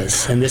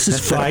is? And this is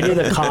Friday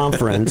the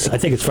conference. I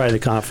think it's Friday the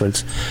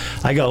conference.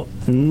 I go,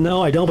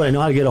 no, I don't, but I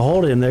know how to get a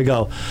hold of him. They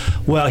go,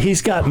 well,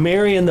 he's got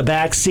Mary in the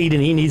back seat,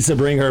 and he needs to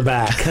bring her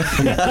back.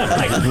 I'm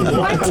like,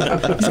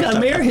 what? He's got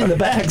Mary in the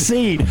back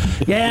seat.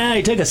 Yeah,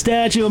 he took a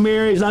statue of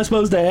Mary. He's not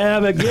supposed to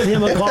have it. Give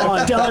him a call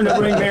and tell him to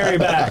bring Mary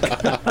back.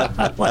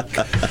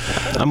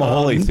 I'm a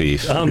holy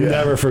thief. I'll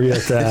never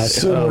forget that.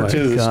 Similar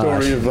to the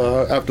story of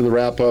after the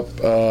wrap-up,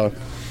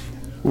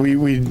 we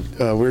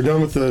were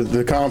done with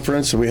the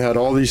conference, and we had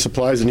all these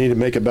supplies that needed to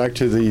make it back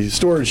to the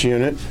storage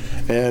unit.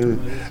 And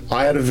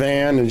I had a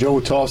van, and Joe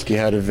Witowski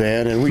had a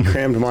van, and we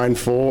crammed mine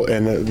full,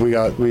 and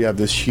we have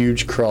this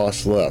huge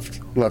cross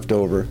left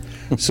over.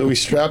 So we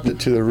strapped it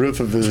to the roof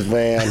of his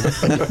van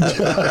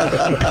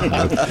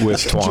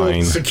with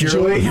twine.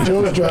 Securely.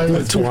 Joe's driving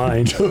with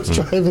twine. Joe's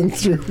driving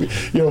through,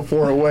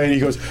 for a way, and he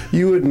goes,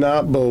 "You would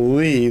not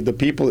believe the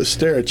people that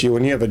stare at you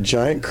when you have a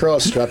giant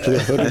cross strapped to the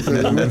hood of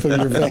the roof of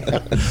your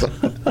van."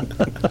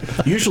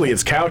 Usually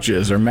it's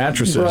couches or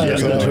mattresses. Right,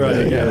 that's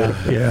right.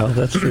 Yeah,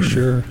 that's for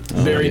sure.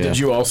 Barry, did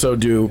you also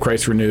do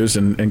Christ Renews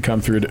and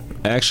come through to...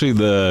 Actually,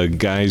 the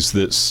guys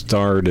that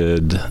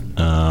started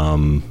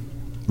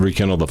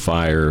Rekindle the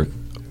Fire,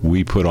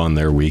 we put on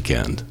their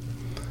weekend.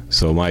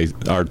 So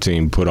our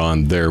team put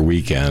on their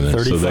weekend. And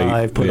 35 so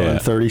they put on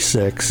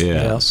 36.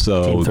 Yeah,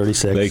 so Team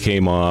 36. they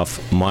came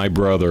off. My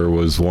brother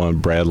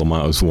Brad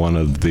Lamont was one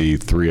of the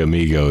three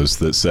amigos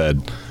that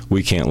said,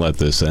 we can't let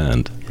this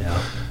end.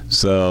 Yeah.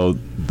 So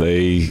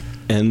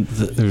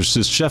there's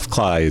this Jeff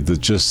Clyde, that's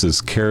just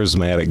this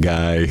charismatic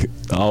guy,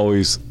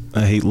 always,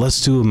 hey,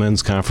 let's do a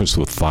men's conference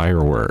with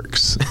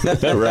fireworks,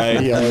 right?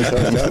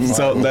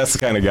 So that's the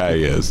kind of guy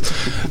he is.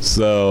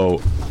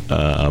 So,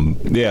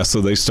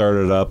 so they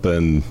started up,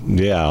 and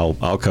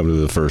I'll come to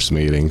the first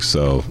meeting.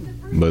 So,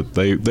 but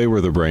they were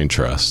the brain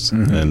trust,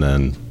 and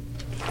then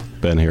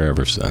been here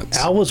ever since.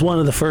 Al was one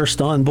of the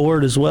first on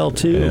board as well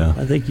too. Yeah.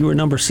 I think you were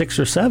number 6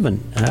 or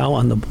 7, Al,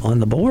 on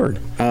the board.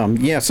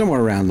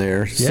 Somewhere around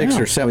there, 6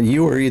 or 7.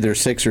 You were either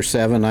 6 or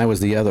 7. I was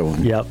the other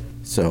one. Yep.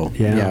 So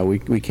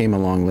we came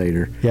along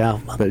later. Yeah.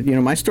 But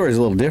my story is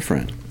a little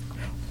different.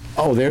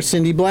 Oh, there's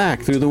Cindy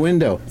Black through the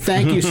window.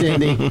 Thank you,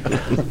 Cindy.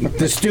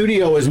 The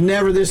studio was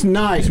never this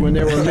nice when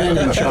there were men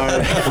in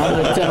charge. I'm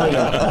going to tell you.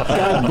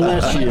 God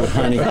bless you,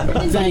 honey.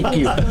 Thank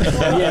you.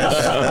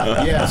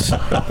 Yes.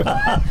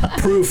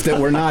 Proof that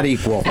we're not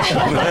equal.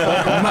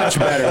 Much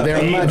better.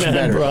 They're much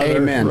better. Brother.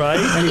 Amen. Right?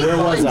 Where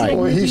was I?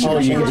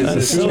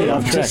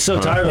 Just so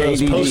tired of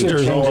those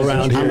posters all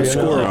around here. I'm a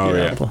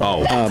squirrel.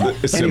 Oh, yeah.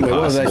 It's Anyway,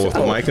 impossible with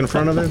the mic in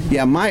front of it.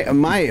 Yeah, my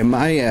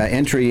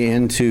entry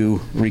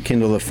into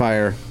Rekindle the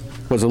Fire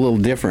was a little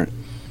different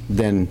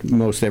than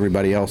most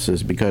everybody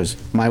else's because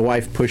my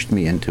wife pushed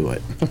me into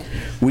it.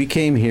 We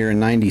came here in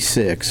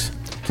 '96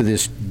 to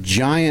this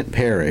giant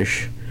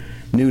parish,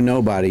 knew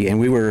nobody, and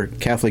we were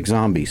Catholic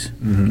zombies.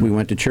 We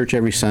went to church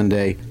every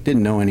Sunday,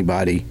 didn't know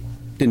anybody,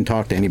 didn't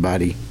talk to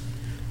anybody.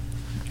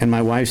 And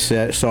my wife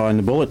saw in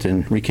the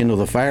bulletin, Rekindle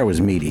the Fire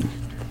was meeting.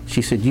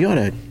 She said, you ought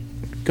to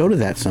go to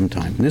that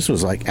sometime. And this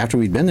was like after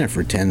we'd been there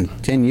for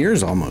 10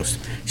 years almost.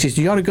 She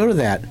said, you ought to go to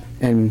that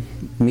and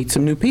meet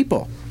some new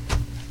people.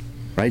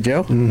 Right,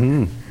 Joe?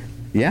 Mm-hmm.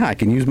 Yeah, I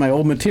can use my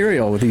old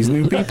material with these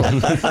new people.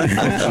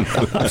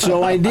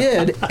 So I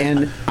did,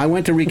 and I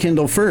went to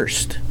Rekindle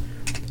first.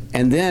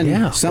 And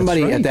then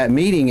somebody at that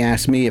meeting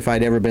asked me if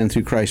I'd ever been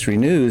through Christ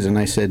Renews, and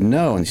I said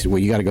no. And he said, well,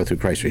 you got to go through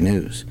Christ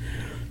Renews.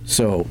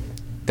 So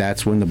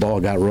that's when the ball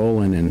got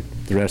rolling, and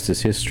the rest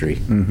is history.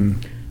 Mm-hmm.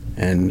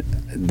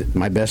 And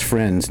my best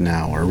friends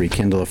now are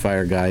Rekindle the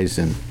Fire guys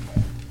and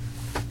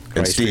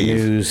Christ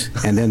Renews,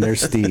 and then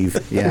there's Steve.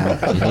 Yeah,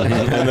 and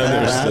then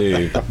there's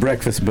Steve.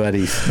 Breakfast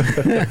buddies.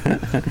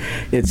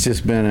 It's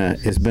just been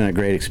a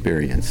great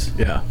experience.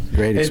 Yeah,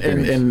 great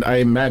experience. And I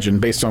imagine,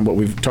 based on what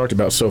we've talked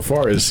about so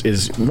far,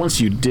 is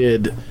once you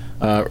did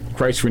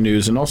Christ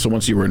Renews, and also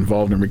once you were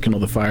involved in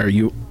Rekindle the Fire,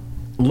 you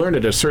learned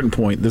at a certain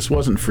point this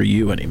wasn't for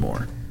you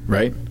anymore,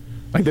 right?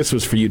 Like this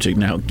was for you to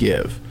now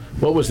give.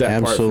 What was that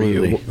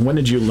Absolutely. part for you? When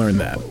did you learn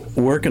that?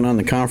 Working on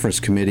the conference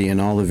committee and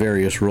all the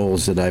various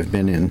roles that I've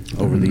been in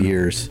over the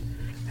years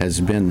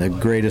has been the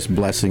greatest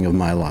blessing of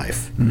my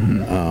life.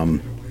 Mm-hmm.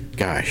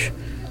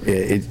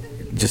 It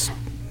just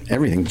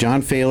everything.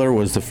 John Failer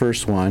was the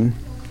first one,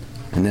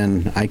 and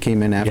then I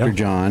came in after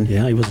John.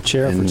 Yeah, he was the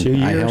chair for 2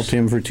 years. I helped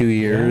him for 2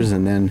 years,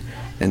 and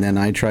then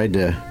I tried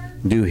to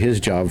do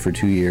his job for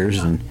 2 years,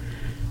 and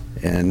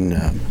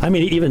I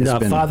mean, even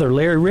Father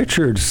Larry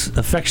Richards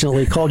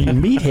affectionately called you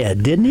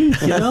Meathead, didn't he?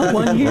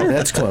 1 year.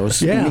 That's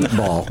close. Yeah.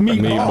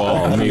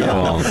 Meatball.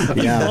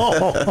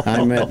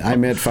 Yeah. I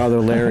met Father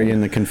Larry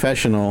in the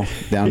confessional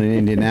down in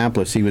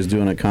Indianapolis. He was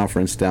doing a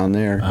conference down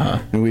there,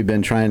 and we've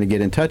been trying to get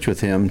in touch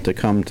with him to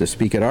come to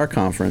speak at our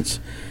conference.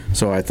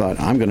 So I thought,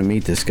 I'm going to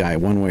meet this guy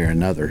one way or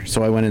another.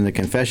 So I went in the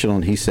confessional,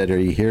 and he said, "Are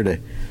you here to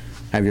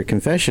have your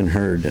confession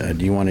heard?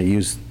 Do you want to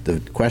use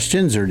the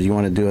questions, or do you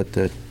want to do it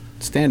the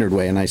standard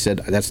way?" And I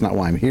said, "That's not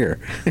why I'm here."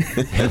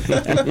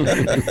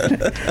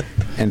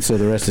 And so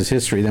the rest is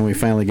history. Then we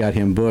finally got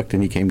him booked,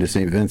 and he came to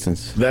St.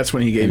 Vincent's. That's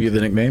when he gave you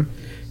the nickname?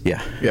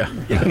 Yeah. Yeah.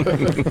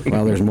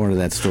 Well, there's more to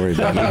that story,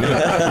 but not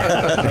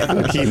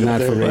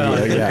for radio.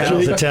 Well,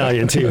 Joe's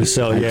Italian too,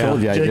 so I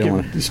told you I didn't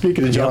want to.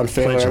 Speaking of John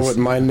Faylor, I wouldn't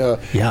mind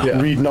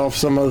reading off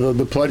some of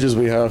the pledges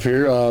we have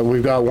here.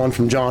 We've got one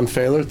from John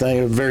Faylor. Thank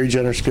you, a very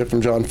generous gift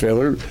from John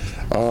Faylor.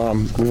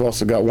 We've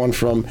also got one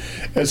from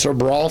Ed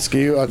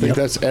Sobralski. I think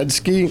that's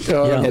Edsky.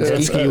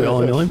 Edsky, we all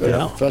know him.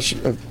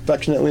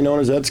 Affectionately known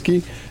as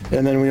Edsky.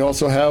 And then we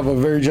also have a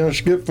very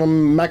generous gift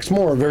from Max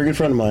Moore, a very good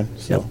friend of mine.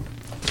 So.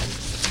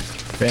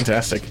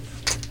 Fantastic.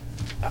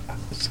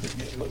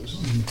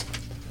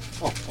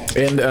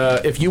 And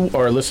if you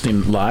are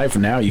listening live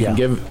now, you can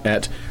give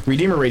at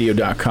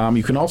RedeemerRadio.com.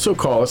 You can also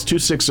call us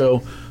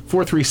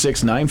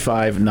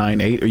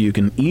 260-436-9598, or you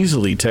can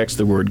easily text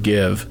the word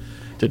GIVE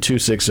to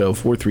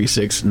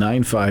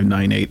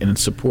 260-436-9598 and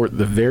support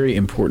the very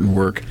important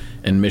work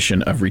and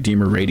mission of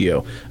Redeemer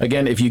Radio.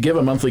 Again, if you give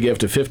a monthly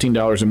gift of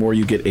 $15 or more,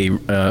 you get a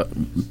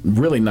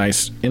really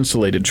nice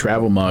insulated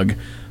travel mug.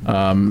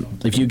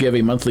 If you give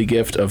a monthly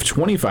gift of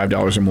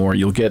 $25 or more,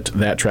 you'll get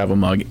that travel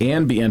mug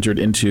and be entered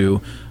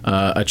into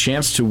a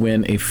chance to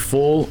win a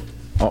full,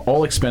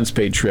 all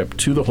expense-paid trip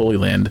to the Holy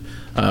Land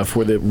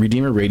for the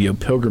Redeemer Radio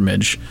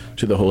pilgrimage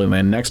to the Holy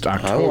Land next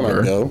October. I want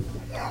to go.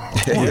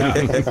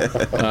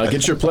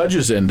 Get your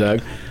pledges in,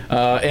 Doug.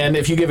 And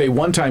if you give a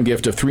one-time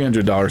gift of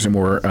 $300 or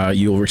more,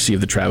 you'll receive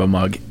the travel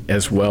mug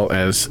as well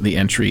as the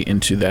entry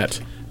into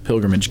that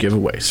pilgrimage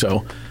giveaway.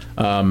 So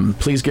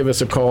please give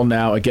us a call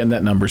now. Again,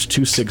 that number is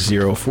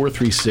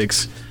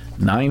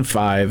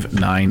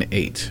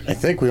 260-436-9598. I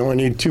think we only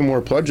need 2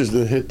 more pledges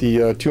to hit the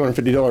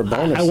 $250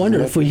 bonus. I wonder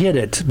if we hit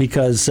it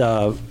because...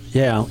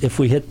 if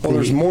we hit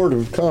there's more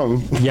to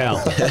come. Yeah.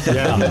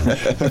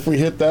 If we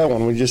hit that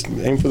one, we just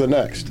aim for the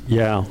next.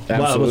 Yeah. Absolutely.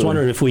 Well, I was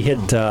wondering if we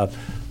hit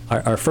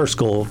our first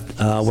goal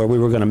where we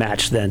were going to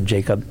match then,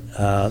 Jacob,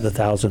 the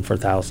 1,000 for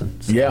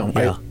 1,000.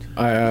 So,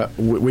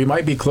 we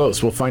might be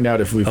close. We'll find out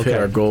if we've hit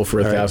our goal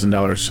for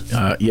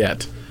 $1,000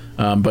 yet.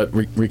 But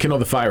Rekindle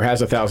the Fire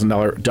has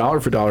 $1,000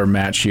 dollar-for-dollar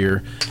match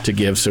here to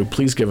give, so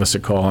please give us a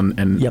call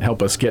and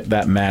help us get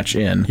that match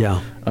in.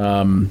 Yeah.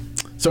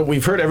 So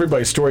we've heard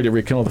everybody's story to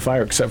Rekindle the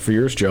Fire except for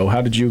yours, Joe.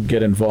 How did you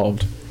get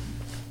involved?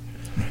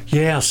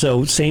 Yeah,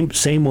 so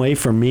same way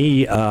for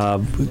me.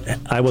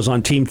 I was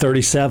on Team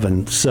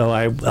 37,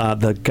 so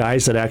the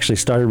guys that actually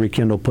started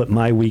Rekindle put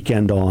my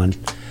weekend on,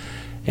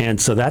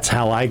 and so that's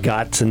how I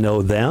got to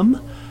know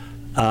them.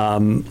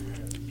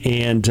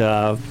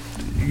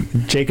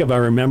 Jacob, I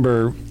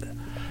remember,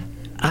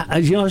 I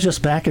was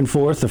just back and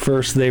forth. The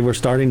first they were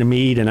starting to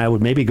meet, and I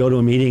would maybe go to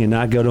a meeting and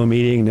not go to a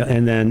meeting,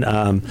 and then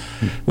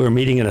we were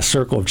meeting in a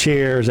circle of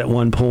chairs at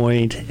one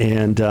point,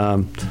 and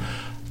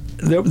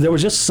there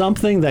was just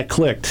something that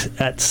clicked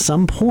at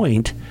some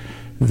point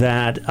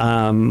that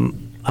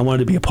I wanted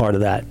to be a part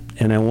of that,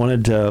 and I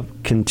wanted to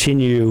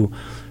continue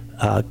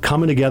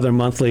coming together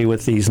monthly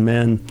with these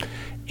men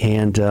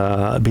and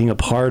being a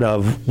part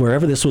of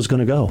wherever this was going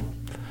to go.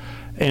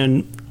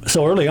 And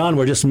so early on,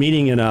 we're just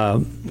meeting in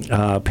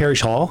a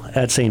parish hall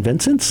at St.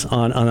 Vincent's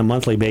on a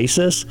monthly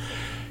basis.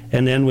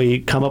 And then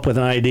we come up with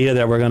an idea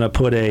that we're going to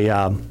put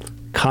a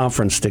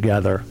conference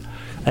together.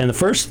 And the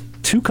first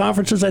 2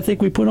 conferences I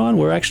think we put on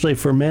were actually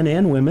for men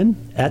and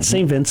women at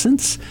St.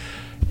 Vincent's.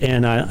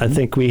 And I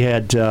think we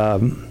had, how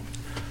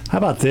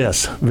about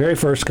this? Very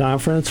first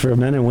conference for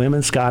men and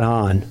women, Scott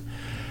Hahn.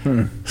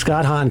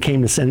 Scott Hahn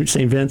came to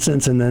St.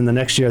 Vincent's, and then the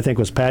next year I think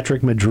was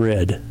Patrick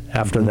Madrid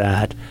after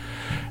that.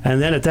 And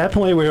then at that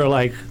point, we were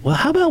like, well,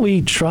 how about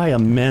we try a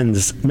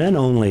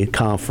men-only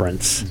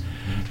conference?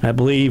 I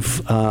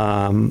believe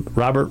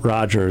Robert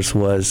Rogers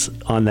was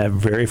on that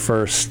very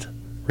first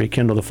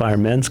Rekindle the Fire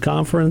men's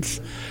conference.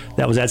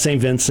 That was at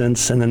St.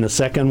 Vincent's. And then the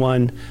second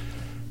one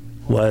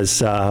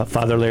was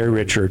Father Larry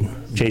Richard,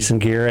 Jason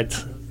Garrett,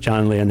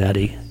 John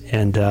Leonetti.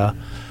 And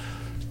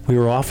we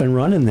were off and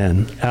running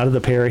then, out of the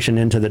parish and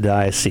into the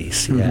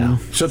diocese. Yeah.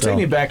 So take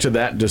me back to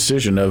that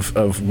decision of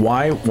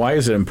why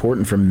is it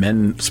important for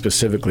men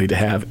specifically to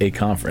have a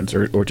conference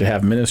or to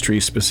have ministry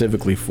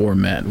specifically for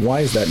men?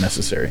 Why is that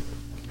necessary?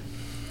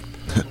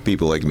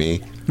 People like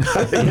me.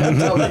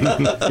 Tell me.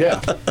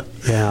 Yeah.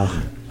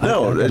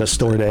 No, I've got a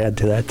story to add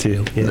to that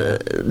too. Yeah.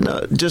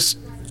 No, just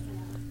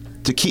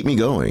to keep me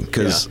going,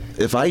 because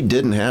if I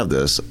didn't have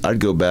this, I'd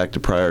go back to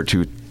prior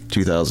to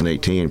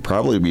 2018,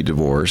 probably be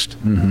divorced,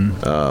 and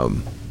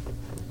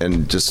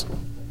just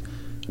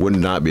would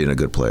not be in a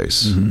good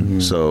place.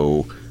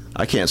 So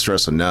I can't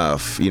stress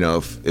enough,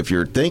 if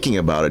you're thinking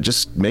about it,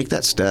 just make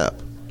that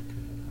step.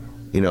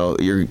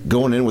 You're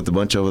going in with a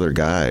bunch of other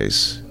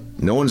guys.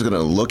 No one's going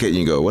to look at you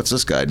and go, what's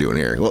this guy doing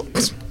here? Well,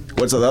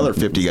 what's the other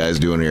 50 guys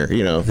doing here?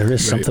 There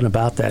is something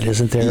about that,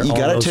 isn't there? You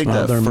got to take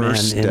that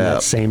first step. In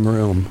that same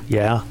room.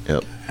 Yeah.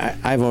 Yep.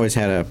 I've always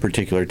had a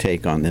particular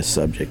take on this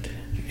subject.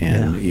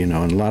 And,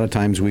 and a lot of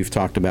times we've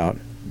talked about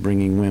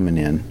bringing women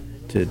in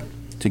to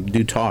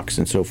do talks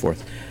and so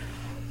forth.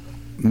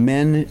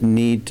 Men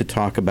need to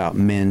talk about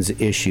men's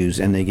issues,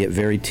 and they get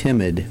very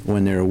timid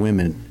when there are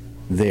women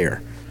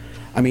there.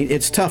 I mean,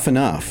 it's tough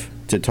enough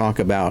to talk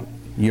about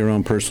your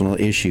own personal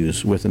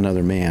issues with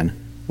another man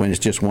when it's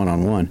just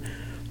one-on-one.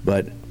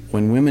 But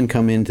when women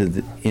come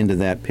into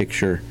that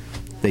picture,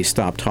 they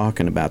stop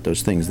talking about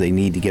those things they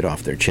need to get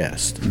off their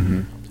chest.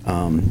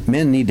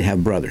 Men need to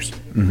have brothers.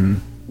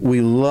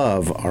 We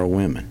love our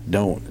women.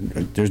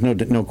 There's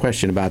no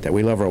question about that.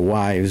 We love our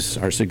wives,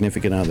 our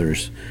significant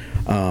others.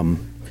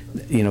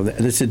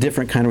 It's a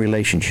different kind of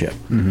relationship.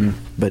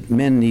 But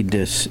men need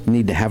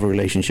to have a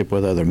relationship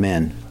with other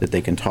men that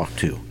they can talk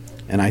to.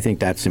 And I think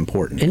that's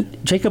important.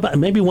 And Jacob,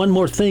 maybe one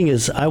more thing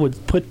is I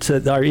would put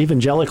our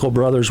evangelical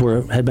brothers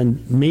had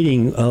been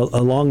meeting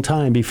a long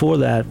time before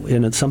that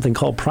in something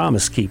called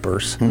Promise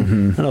Keepers. I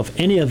don't know if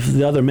any of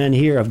the other men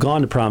here have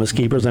gone to Promise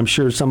Keepers. I'm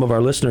sure some of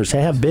our listeners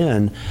have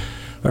been.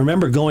 I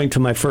remember going to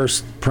my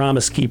first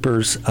Promise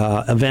Keepers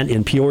event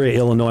in Peoria,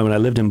 Illinois, when I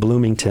lived in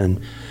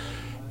Bloomington.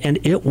 And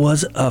it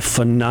was a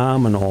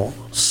phenomenal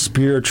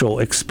spiritual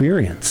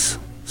experience.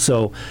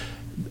 So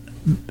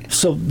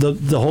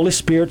the Holy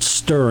Spirit's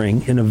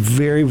stirring in a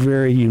very,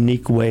 very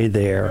unique way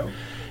there.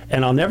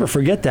 And I'll never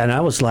forget that. And I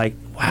was like,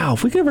 wow,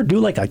 if we could ever do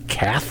like a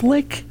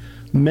Catholic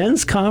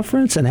men's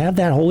conference and have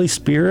that Holy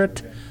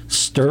Spirit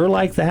stir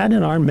like that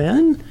in our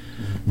men,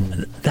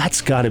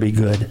 that's got to be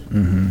good.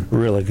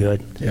 Really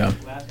good. Yeah.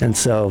 And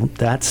so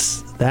that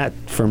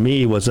for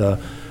me was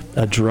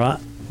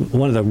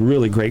one of the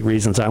really great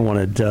reasons I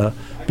wanted to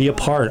be a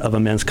part of a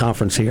men's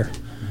conference here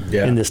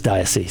in this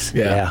diocese.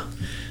 Yeah.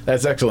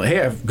 That's excellent.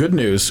 Hey, I have good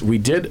news. We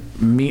did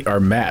meet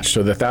our match.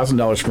 So the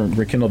 $1,000 from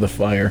Rekindle the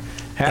Fire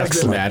has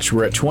been matched.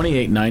 We're at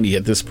 $2,890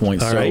 at this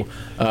point. All right.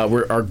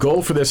 Our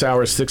goal for this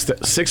hour is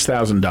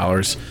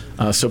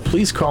 $6,000. So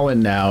please call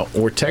in now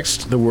or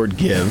text the word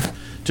GIVE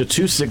to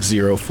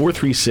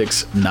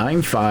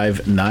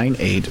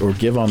 260-436-9598 or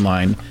give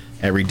online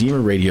at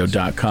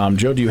RedeemerRadio.com.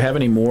 Joe, do you have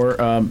any more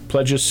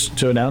pledges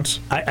to announce?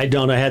 I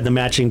don't. I had the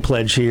matching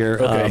pledge here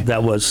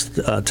that was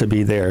to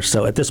be there.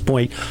 So at this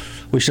point,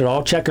 we should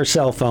all check our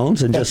cell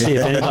phones and just see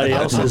if anybody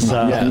else has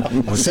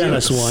sent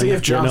us one. See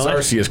if John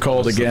Sarcy has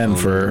called again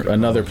for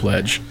another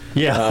pledge.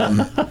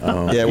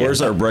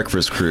 Where's our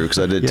breakfast crew? Because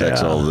I did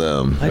text all of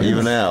them.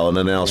 Even Al, and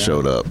then Al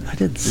showed up. I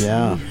did.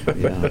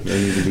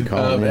 They need to be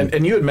calling in.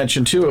 And you had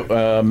mentioned, too,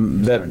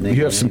 that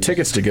you have some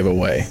tickets to give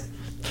away.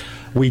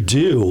 We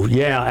do,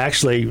 yeah.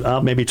 Actually,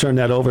 I'll maybe turn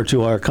that over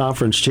to our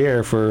conference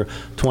chair for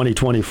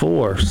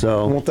 2024.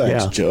 So, well,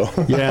 thanks, Joe.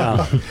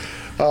 Yeah.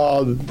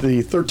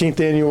 The 13th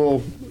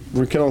annual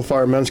Rekindle the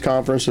Fire Men's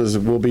Conference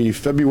will be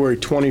February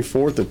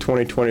 24th of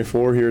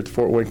 2024 here at the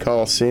Fort Wayne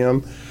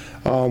Coliseum.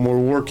 We're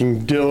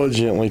working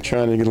diligently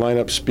trying to line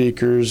up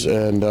speakers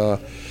and the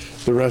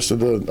rest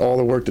of all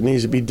the work that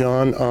needs to be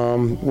done.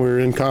 We're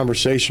in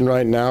conversation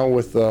right now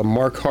with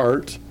Mark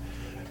Hart,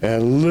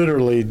 and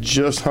literally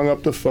just hung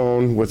up the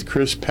phone with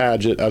Chris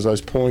Paget as I was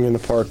pulling in the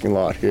parking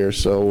lot here.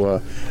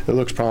 So it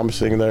looks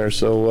promising there.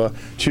 So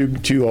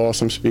two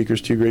awesome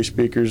speakers, two great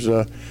speakers.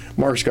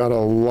 Mark's got a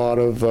lot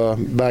of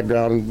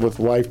background with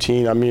Life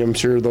Teen. I mean, I'm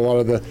sure a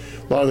lot of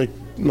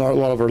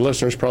our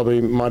listeners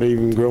probably might have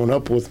even grown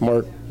up with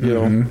Mark,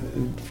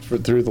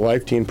 through the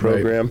Life Teen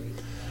program.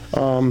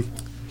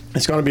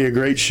 It's going to be a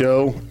great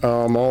show.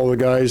 All the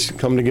guys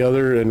come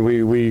together, and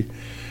we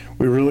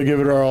really give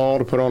it our all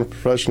to put on a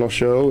professional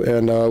show,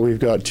 and we've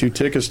got 2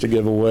 tickets to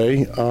give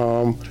away.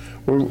 Do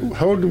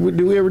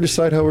we ever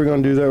decide how we're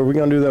going to do that? Are we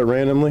going to do that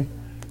randomly?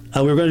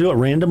 We were going to do it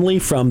randomly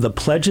from the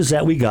pledges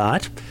that we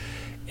got,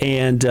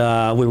 and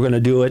we were going to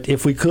do it,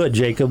 if we could,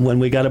 Jacob, when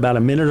we got about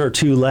a minute or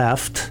 2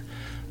 left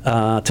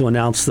to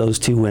announce those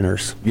 2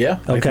 winners. Yeah,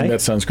 okay. I think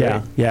that sounds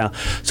great. Yeah.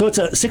 So it's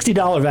a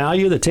 $60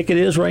 value, the ticket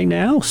is right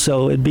now,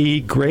 so it'd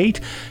be great.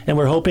 And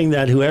we're hoping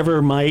that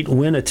whoever might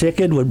win a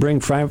ticket would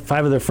bring 5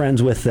 of their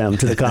friends with them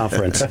to the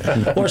conference.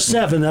 Or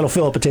 7, that'll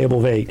fill up a table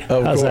of 8.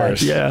 Of How's course.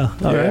 That? Yeah.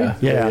 All right.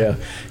 Yeah.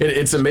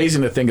 It's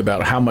amazing to think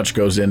about how much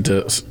goes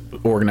into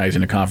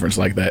organizing a conference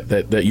like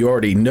that you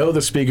already know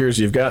the speakers,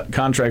 you've got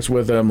contracts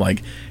with them.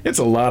 Like, it's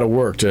a lot of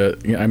work to,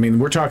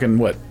 we're talking,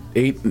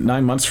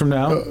 8-9 months from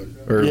now?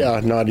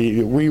 Not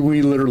even.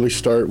 We literally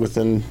start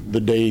within the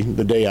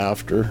day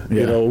after.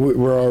 Yeah.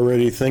 We're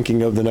already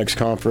thinking of the next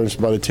conference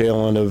by the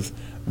tail end of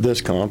this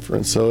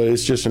conference. So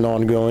it's just an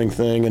ongoing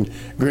thing, and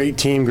great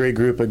team, great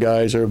group of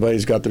guys.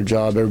 Everybody's got their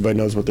job. Everybody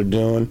knows what they're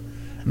doing.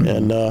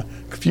 And a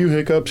few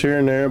hiccups here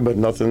and there, but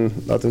nothing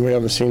we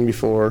haven't seen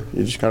before.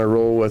 You just kind of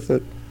roll with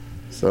it.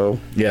 So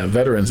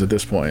veterans at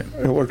this point.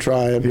 We're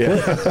trying.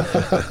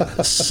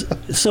 Yeah.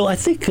 So I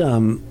think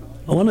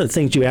one of the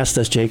things you asked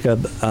us,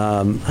 Jacob,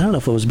 I don't know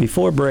if it was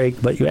before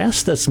break, but you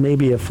asked us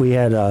maybe if we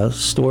had a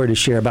story to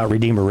share about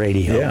Redeemer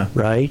Radio. Yeah.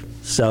 Right?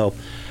 So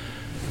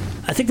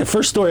I think the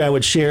first story I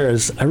would share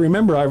is I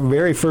remember our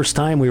very first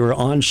time we were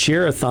on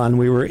Share-a-thon.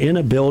 We were in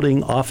a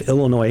building off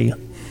Illinois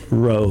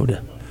Road.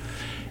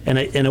 And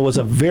it was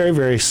a very,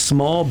 very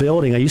small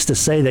building. I used to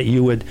say that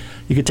you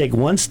could take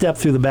one step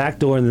through the back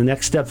door and the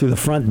next step through the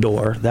front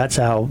door. That's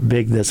how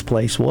big this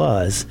place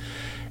was.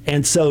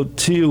 And so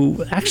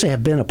to actually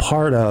have been a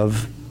part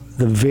of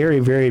the very,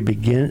 very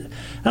beginning,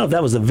 I don't know if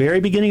that was the very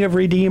beginning of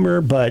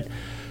Redeemer, but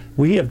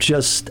we have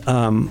just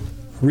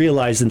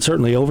realized, and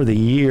certainly over the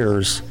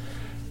years,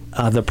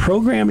 the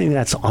programming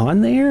that's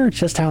on there,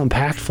 just how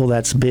impactful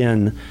that's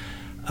been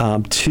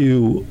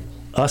to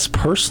us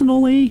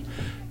personally.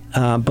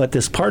 But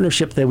this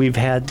partnership that we've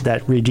had,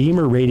 that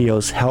Redeemer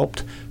Radio's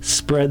helped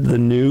spread the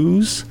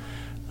news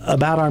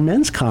about our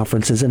men's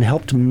conferences and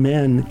helped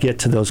men get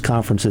to those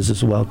conferences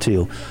as well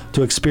too,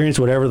 to experience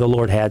whatever the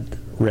Lord had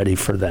ready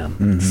for them.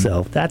 Mm-hmm.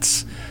 So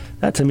that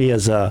to me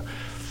is and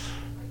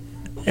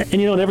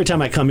every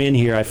time I come in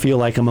here, I feel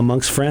like I'm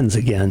amongst friends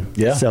again.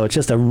 Yeah. So it's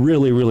just a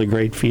really, really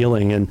great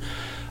feeling, and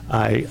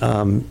I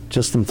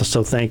just am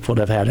so thankful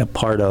to have had a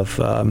part of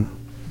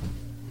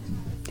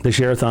the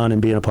Sherathon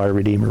and being a part of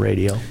Redeemer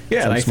Radio.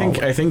 Yeah, and I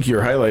think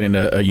you're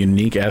highlighting a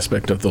unique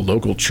aspect of the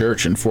local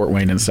church in Fort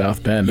Wayne and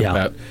South Bend. Yeah.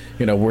 About,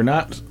 we're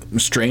not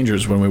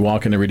strangers when we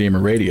walk into Redeemer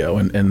Radio,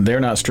 and they're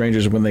not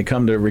strangers when they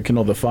come to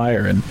Rekindle the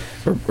Fire and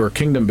or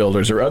Kingdom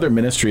Builders or other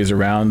ministries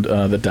around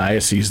the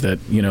diocese. That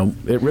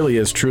it really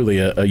is truly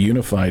a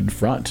unified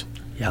front.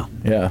 Yeah.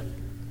 Yeah.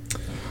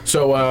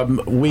 So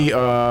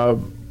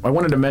I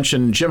wanted to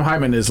mention Jim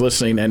Hyman is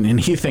listening, and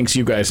he thinks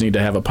you guys need to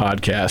have a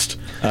podcast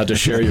to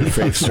share your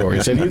faith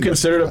stories. Have you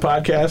considered a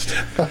podcast?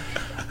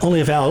 Only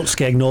if Al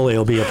Scagnoli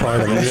will be a part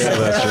of it. Yeah,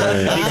 that's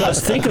right. Because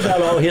think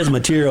about all his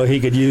material he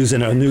could use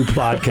in a new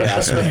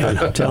podcast, man.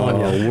 I'm telling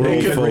you.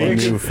 World full of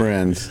new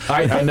friends.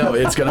 I know.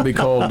 It's going to be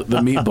called The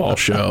Meatball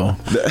Show.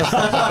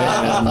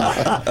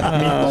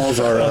 Meatballs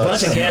are a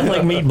bunch of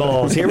Catholic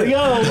meatballs. Here we go.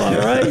 All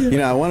right.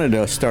 I wanted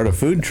to start a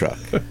food truck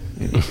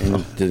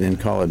and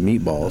call it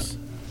Meatballs.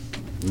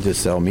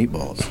 Just sell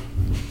meatballs.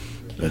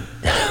 But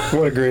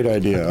what a great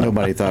idea.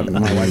 Nobody thought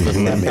my wife would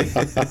let me.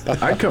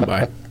 I'd come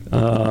by.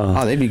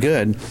 They'd be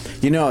good.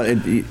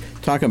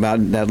 Talk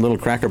about that little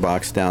cracker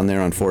box down there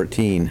on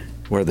 14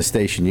 where the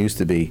station used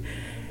to be.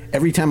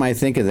 Every time I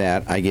think of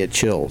that, I get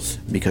chills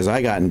because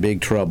I got in big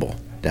trouble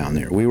down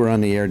there. We were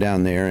on the air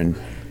down there, and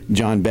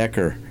John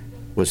Becker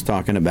was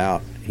talking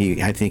about,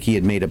 I think he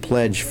had made a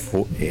pledge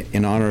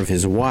in honor of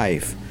his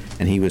wife,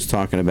 and he was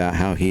talking about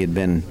how he had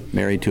been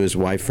married to his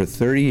wife for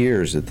 30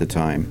 years at the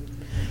time,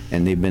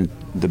 and they've been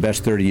the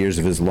best 30 years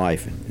of his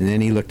life. And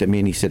then he looked at me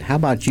and he said, "How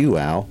about you,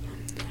 Al?"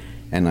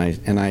 And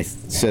I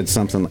said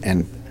something,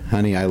 and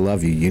honey, I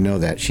love you. You know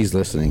that. She's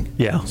listening.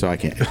 Yeah. So I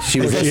can't.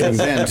 She was listening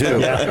then, too.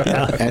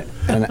 Yeah.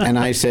 And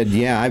I said,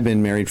 yeah, I've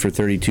been married for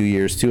 32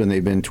 years, too, and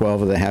they've been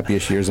 12 of the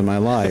happiest years of my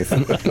life.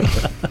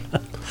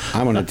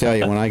 I'm going to tell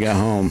you, when I got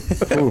home,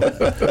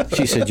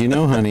 she said,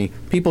 honey,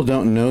 people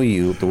don't know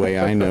you the way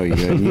I know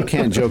you, and you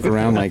can't joke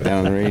around like that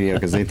on the radio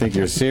because they think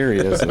you're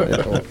serious.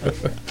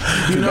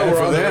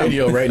 We're on the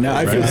radio right now.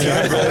 I feel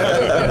sorry for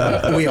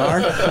that. We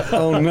are?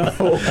 Oh, no.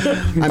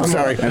 I'm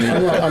sorry.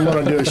 I'm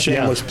going to do a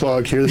shameless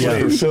plug here. This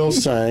is what Phil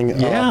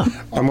sang.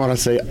 I'm going to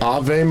say,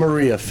 Ave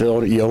Maria,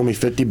 Phil, you owe me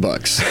 $50.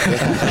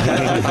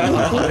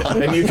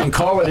 And you can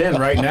call it in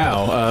right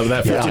now,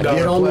 that $50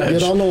 pledge.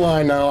 Get on the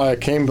line now. I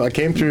came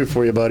through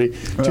for you, buddy.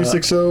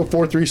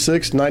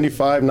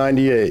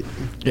 260-436-9598.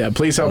 Yeah,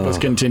 please help us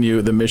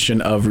continue the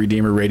mission of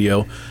Redeemer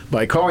Radio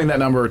by calling that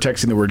number or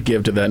texting the word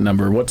GIVE to that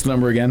number. What's the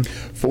number again?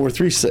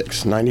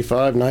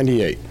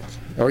 436-9598.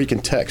 Or you can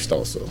text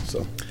also.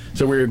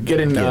 So we're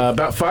getting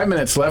about 5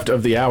 minutes left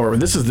of the hour.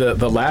 This is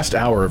the last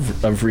hour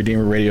of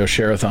Redeemer Radio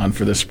Share-a-thon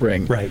for the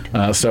spring. Right.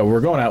 So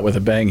we're going out with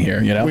a bang here.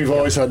 We've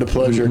always had the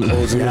pleasure of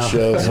closing the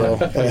show.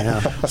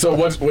 So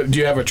what do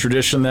you have a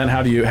tradition then?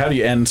 How do you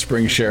end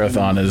spring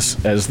Share-a-thon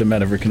as the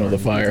men of Rekindle the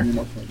Fire?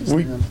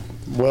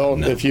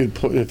 If you'd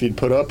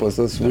put up with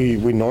us, we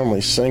normally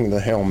sing the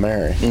Hail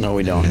Mary. No,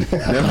 we don't.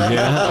 Hail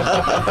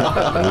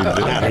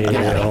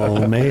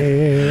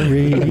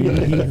Mary.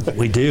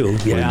 We do.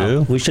 Yeah. We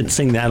do? We should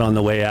sing that on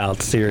the way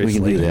out. Seriously.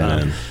 We can do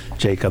that.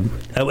 Jacob.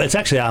 It's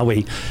actually how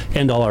we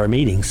end all our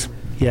meetings.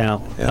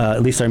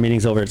 At least our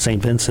meetings over at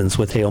St. Vincent's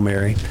with Hail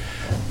Mary.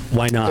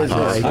 Why not?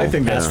 I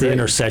think that's the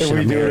intercession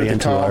of Mary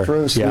into our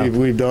conference.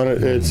 We've done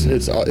it.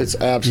 It's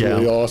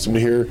absolutely awesome to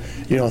hear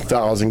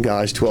 1,000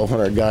 guys,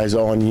 1,200 guys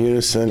all in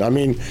unison. I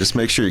mean, just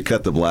make sure you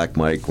cut the black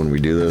mic when we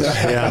do this.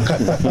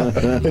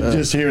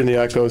 Just hearing the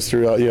echoes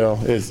throughout,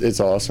 it's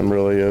awesome,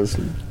 really is.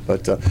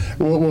 But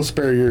we'll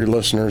spare your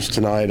listeners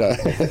tonight.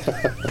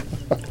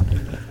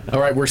 All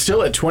right, we're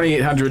still at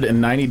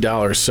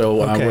 $2,890,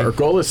 so our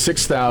goal is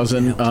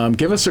 $6,000.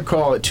 Give us a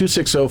call at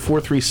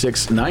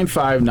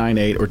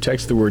 260-436-9598 or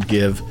text the word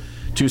GIVE,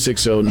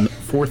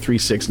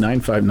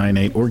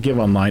 260-436-9598, or give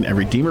online at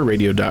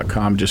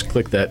redeemerradio.com. Just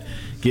click that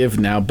Give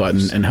Now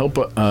button and help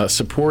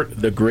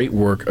support the great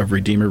work of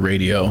Redeemer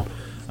Radio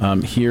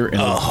here in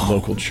the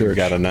local church.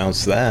 Got to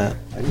announce that.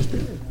 I just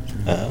did it.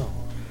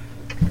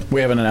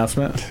 We have an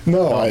announcement?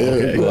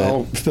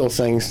 No, Phil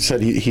said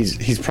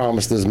he's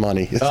promised his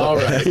money. All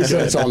right. He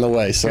said it's on the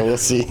way, so we'll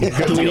see.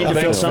 Do we need to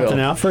fill something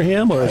out for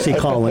him, or is he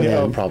calling in?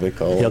 He'll probably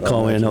call. He'll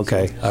call in,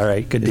 okay. All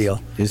right, good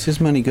deal. Is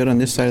his money good on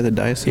this side of the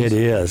diocese? It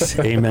is.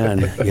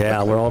 Amen.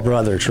 Yeah, we're all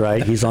brothers,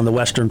 right? He's on the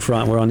western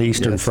front, we're on the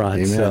eastern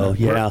front. Amen. So,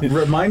 yeah.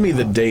 Remind me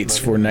the dates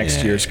for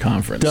next year's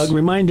conference. Doug,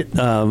 remind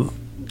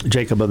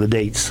Jacob, of the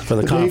dates for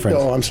the conference.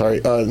 Oh, I'm sorry.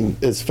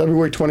 It's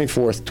February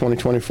 24th,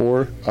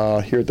 2024,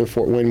 here at the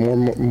Fort Wayne War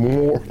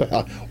Memorial.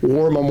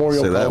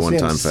 Say that Coliseum. one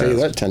time fast. Say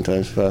that 10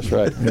 times fast,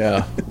 right?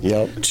 Yeah.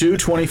 Yep.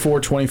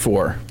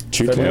 2/24/24.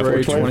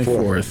 February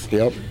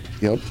 24th.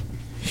 Yep.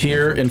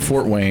 Here in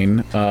Fort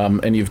Wayne,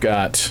 and you've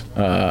got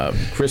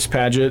Chris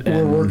Padgett.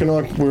 And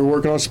We're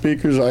working on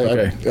speakers.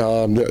 They're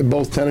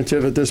both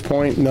tentative at this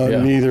point.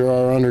 Neither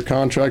are under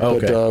contract,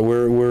 but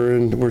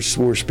we're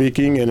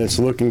speaking, and it's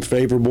looking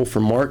favorable for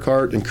Mark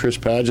Hart and Chris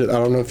Padgett. I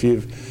don't know if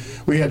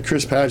we had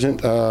Chris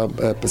Padgett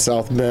at the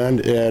South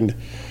Bend, and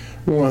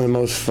one of the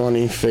most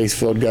funny,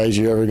 faith-filled guys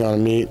you're ever going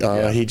to meet.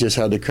 He just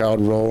had the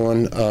crowd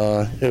rolling.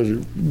 It was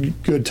a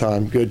good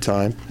time.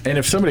 And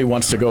if somebody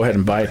wants to go ahead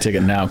and buy a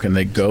ticket now, can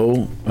they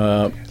go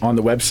on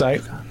the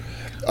website?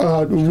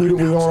 We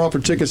don't offer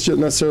tickets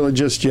necessarily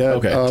just yet.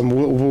 Okay.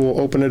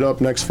 We'll open it up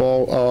next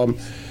fall.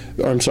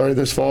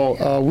 This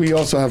fall. We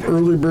also have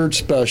early bird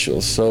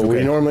specials. So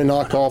we normally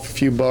knock off a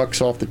few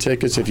bucks off the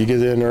tickets if you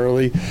get in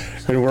early.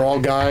 And we're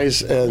all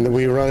guys, and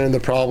we run into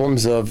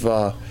problems of...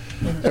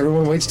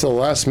 everyone waits till the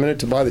last minute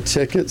to buy the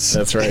tickets.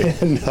 That's right.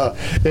 And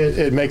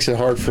it makes it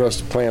hard for us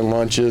to plan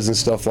lunches and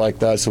stuff like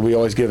that. So we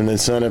always give an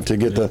incentive to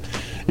get the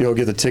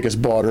tickets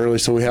bought early,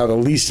 so we have at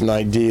least an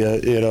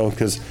idea,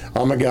 because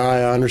I'm a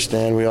guy, I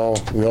understand. We all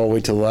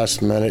wait till the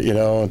last minute,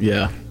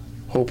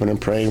 hoping and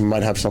praying we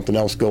might have something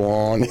else go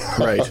on.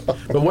 Right.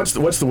 But what's the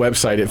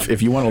website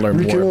if you want to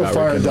learn more about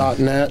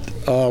RekindleTheFire.net.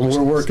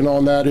 We're working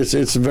on that. It's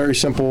a very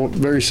simple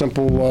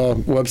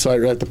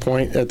website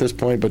at this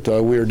point, but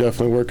we are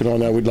definitely working on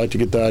that. We'd like to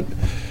get that.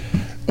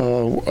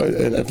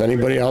 And if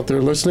anybody out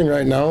there listening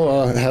right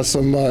now has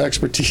some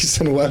expertise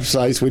in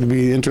websites, we'd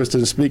be interested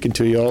in speaking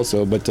to you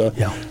also. But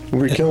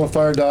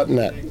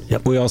RekindleTheFire.net.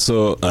 Yep. We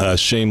also,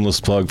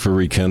 shameless plug for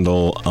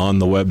Rekindle, on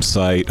the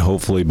website,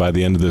 hopefully by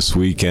the end of this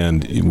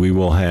weekend, we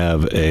will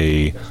have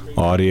a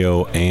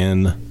audio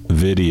and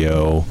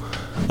video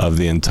of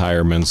the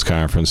entire men's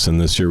conference.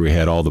 And this year we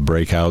had all the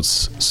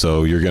breakouts.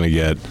 So you're going to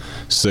get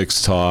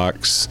 6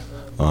 talks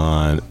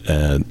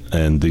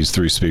and these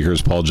 3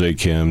 speakers, Paul J.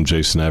 Kim,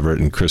 Jason Everett,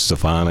 and Chris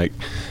Stefanik.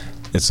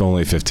 It's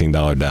only $15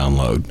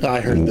 download. I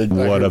heard the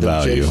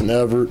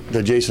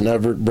Jason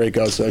Everett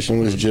breakout session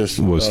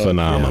was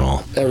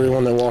phenomenal.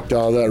 Everyone that walked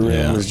out of that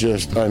room was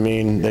just,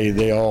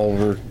 they all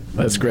were.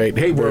 That's great.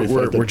 Hey,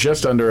 we're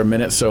just under a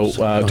minute, so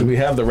do we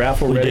have the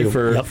raffle ready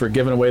for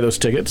giving away those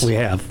tickets? We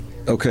have.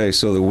 Okay,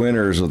 so the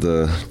winners of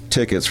the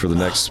tickets for the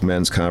next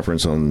men's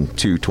conference on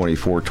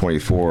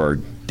 2/24/24 are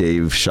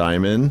Dave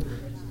Scheiman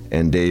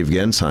and Dave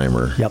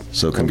Gensheimer. Yep.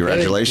 So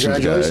congratulations,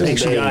 guys.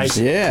 Thanks, you guys.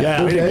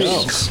 Yeah. Good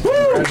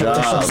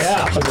job.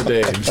 To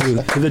the Daves.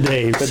 To the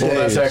Daves. Well,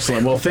 that's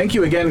excellent. Well, thank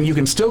you again. You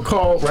can still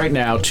call right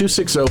now,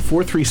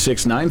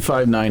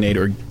 260-436-9598,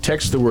 or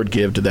text the word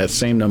GIVE to that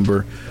same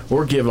number,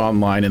 or give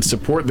online and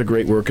support the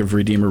great work of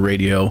Redeemer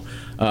Radio.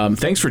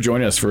 Thanks for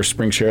joining us for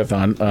Spring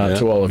Share-a-thon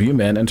to all of you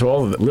men and to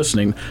all of the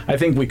listening. I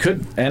think we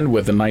could end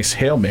with a nice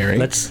Hail Mary.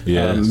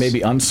 Maybe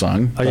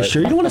unsung. Are you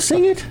sure you don't want to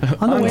sing it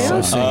on the way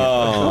out?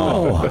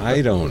 Oh,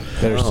 I don't.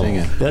 Better sing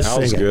it. Let's That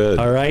was sing it. good.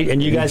 All right,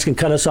 and you guys can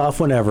cut us off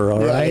whenever,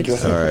 all right?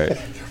 All right.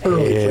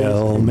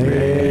 Hail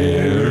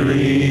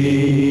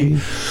Mary,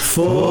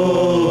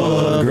 full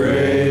of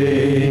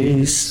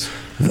grace,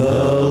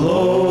 the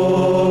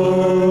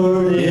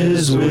Lord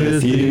is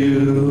with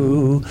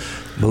you.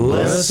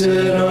 Blessed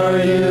are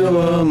you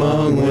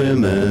among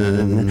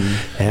women,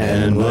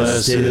 and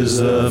blessed is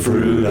the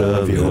fruit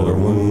of your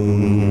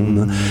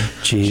womb,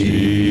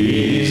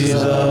 Jesus.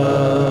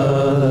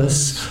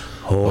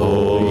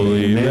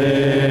 Holy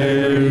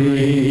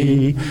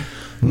Mary,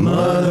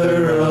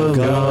 Mother of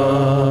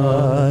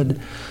God,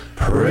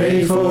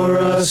 pray for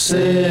us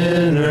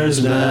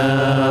sinners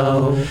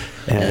now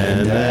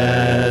and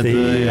at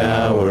the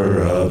hour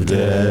of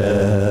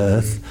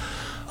death.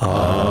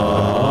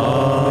 Amen.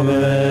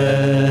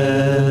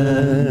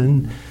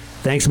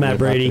 Thanks, Matt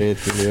Brady.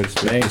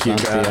 Thank you,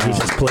 guys. He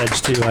just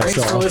pledged to us.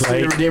 Thanks for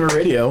listening to Redeemer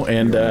Radio,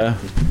 and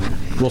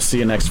we'll see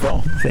you next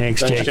fall.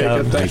 Thanks,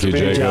 Jacob. Thank you, Good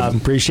Jacob. job.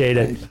 Appreciate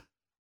it.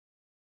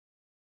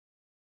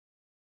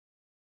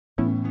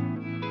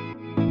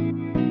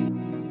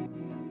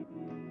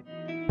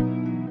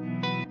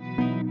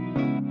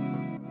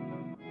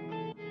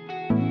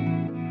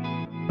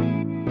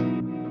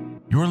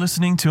 You're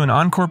listening to an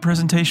encore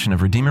presentation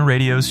of Redeemer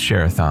Radio's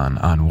Share-a-thon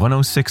on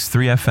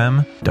 106.3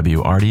 FM,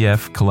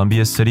 WRDF,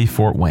 Columbia City,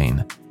 Fort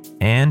Wayne,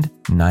 and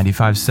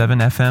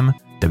 95.7 FM,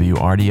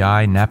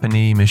 WRDI,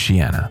 Napanee,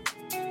 Michiana.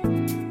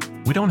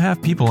 We don't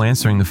have people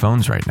answering the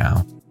phones right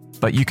now,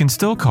 but you can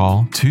still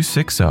call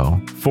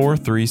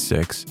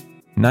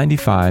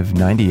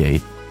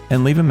 260-436-9598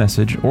 and leave a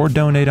message or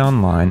donate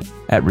online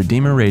at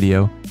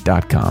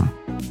redeemerradio.com.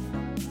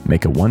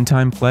 Make a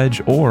one-time pledge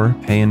or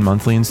pay in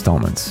monthly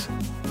installments.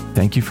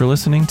 Thank you for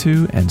listening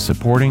to and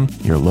supporting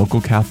your local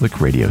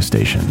Catholic radio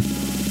station.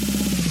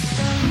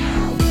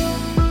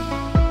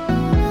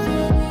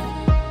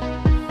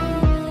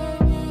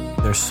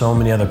 There's so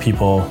many other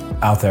people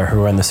out there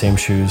who are in the same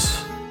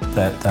shoes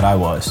that I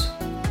was.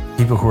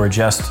 People who are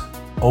just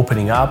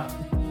opening up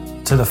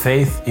to the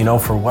faith,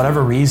 for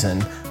whatever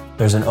reason,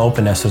 there's an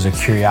openness, there's a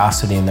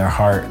curiosity in their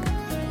heart.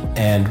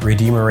 And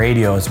Redeemer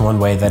Radio is one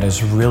way that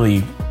is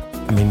really,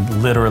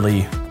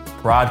 literally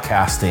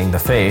broadcasting the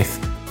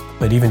faith,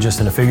 but even just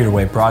in a figurative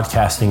way,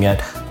 broadcasting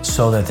it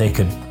so that they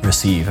could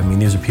receive.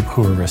 These are people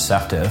who are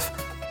receptive.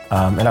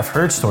 And I've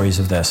heard stories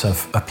of this,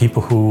 of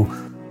people who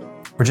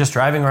were just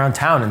driving around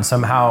town and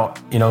somehow,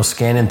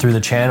 scanning through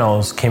the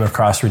channels, came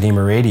across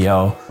Redeemer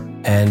Radio,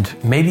 and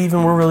maybe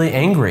even were really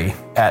angry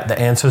at the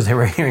answers they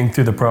were hearing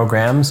through the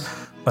programs.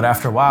 But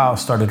after a while,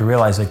 started to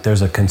realize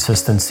there's a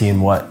consistency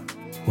in what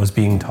was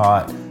being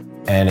taught,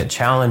 and it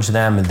challenged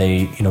them. And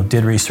they,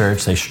 did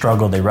research, they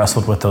struggled, they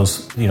wrestled with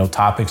those,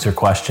 topics or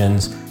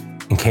questions,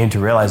 and came to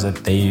realize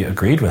that they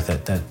agreed with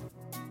it, that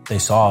they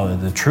saw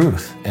the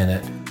truth in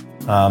it.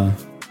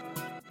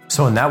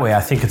 So in that way,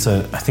 I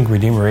think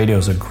Redeemer Radio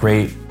is a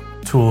great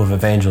tool of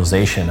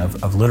evangelization,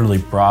 of literally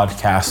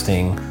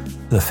broadcasting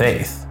the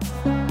faith.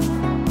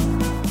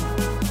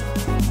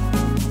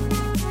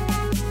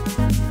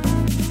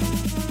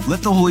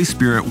 Let the Holy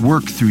Spirit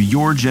work through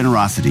your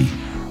generosity.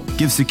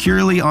 Give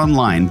securely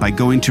online by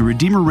going to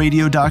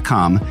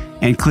RedeemerRadio.com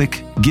and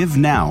click Give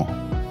Now,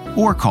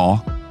 or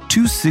call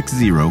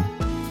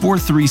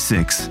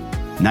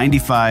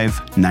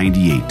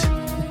 260-436-9598.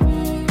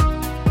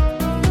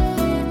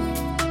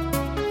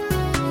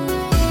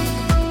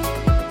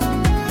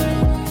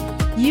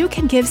 You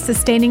can give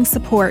sustaining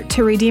support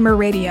to Redeemer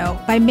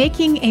Radio by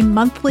making a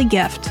monthly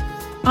gift.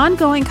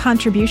 Ongoing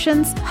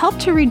contributions help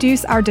to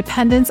reduce our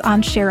dependence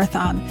on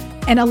Share-a-thon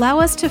and allow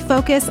us to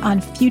focus on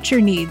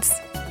future needs.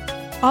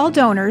 All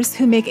donors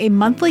who make a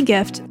monthly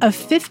gift of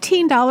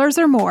 $15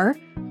 or more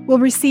will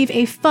receive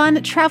a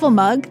fun travel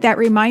mug that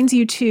reminds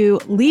you to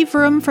leave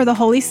room for the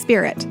Holy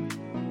Spirit.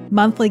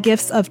 Monthly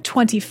gifts of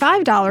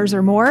 $25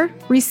 or more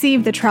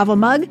receive the travel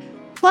mug,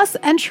 plus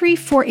entry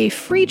for a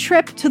free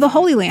trip to the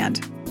Holy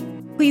Land.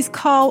 Please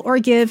call or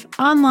give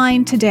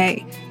online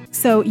today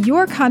so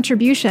your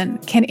contribution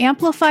can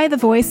amplify the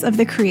voice of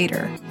the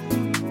Creator.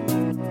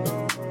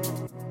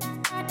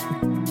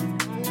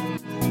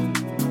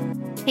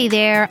 Hey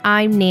there,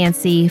 I'm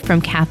Nancy from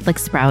Catholic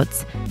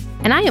Sprouts,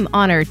 and I am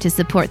honored to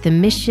support the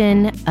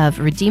mission of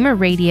Redeemer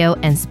Radio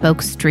and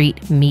Spoke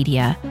Street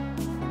Media.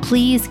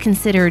 Please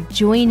consider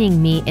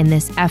joining me in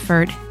this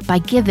effort by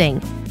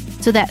giving,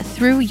 so that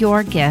through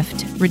your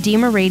gift,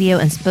 Redeemer Radio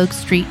and Spoke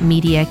Street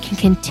Media can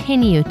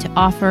continue to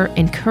offer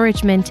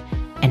encouragement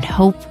and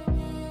hope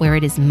where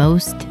it is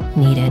most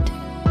needed.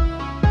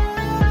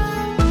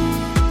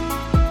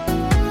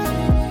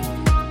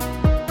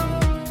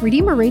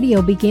 Redeemer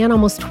Radio began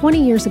almost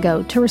 20 years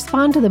ago to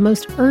respond to the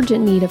most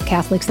urgent need of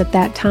Catholics at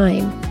that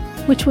time,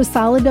 which was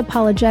solid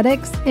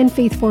apologetics and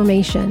faith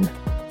formation.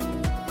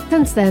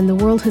 Since then, the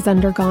world has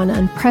undergone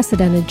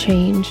unprecedented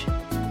change.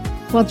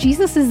 While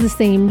Jesus is the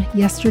same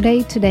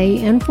yesterday,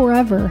 today, and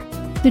forever,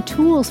 the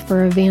tools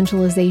for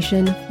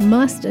evangelization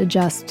must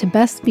adjust to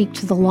best speak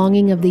to the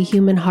longing of the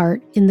human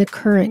heart in the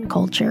current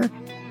culture.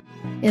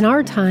 In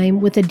our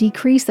time, with a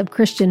decrease of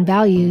Christian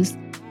values,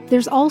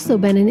 there's also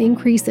been an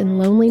increase in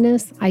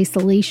loneliness,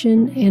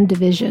 isolation, and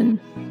division.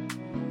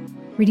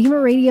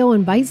 Redeemer Radio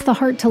invites the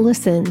heart to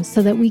listen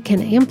so that we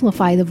can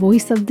amplify the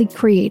voice of the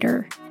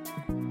Creator.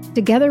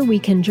 Together, we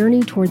can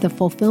journey toward the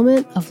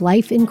fulfillment of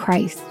life in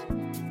Christ.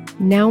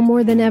 Now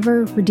more than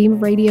ever, Redeemer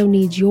Radio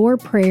needs your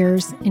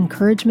prayers,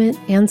 encouragement,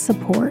 and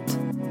support.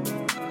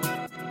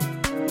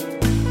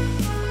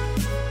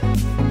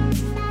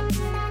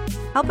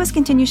 Help us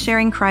continue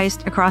sharing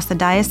Christ across the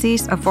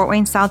Diocese of Fort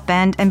Wayne South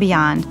Bend and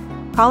beyond.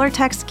 Call or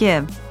text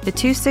GIVE to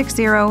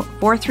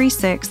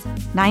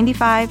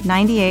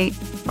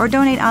 260-436-9598 or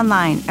donate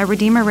online at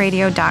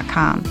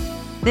RedeemerRadio.com.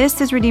 This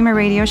is Redeemer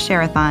Radio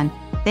Share-a-thon.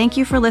 Thank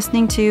you for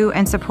listening to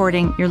and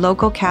supporting your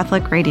local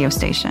Catholic radio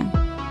station.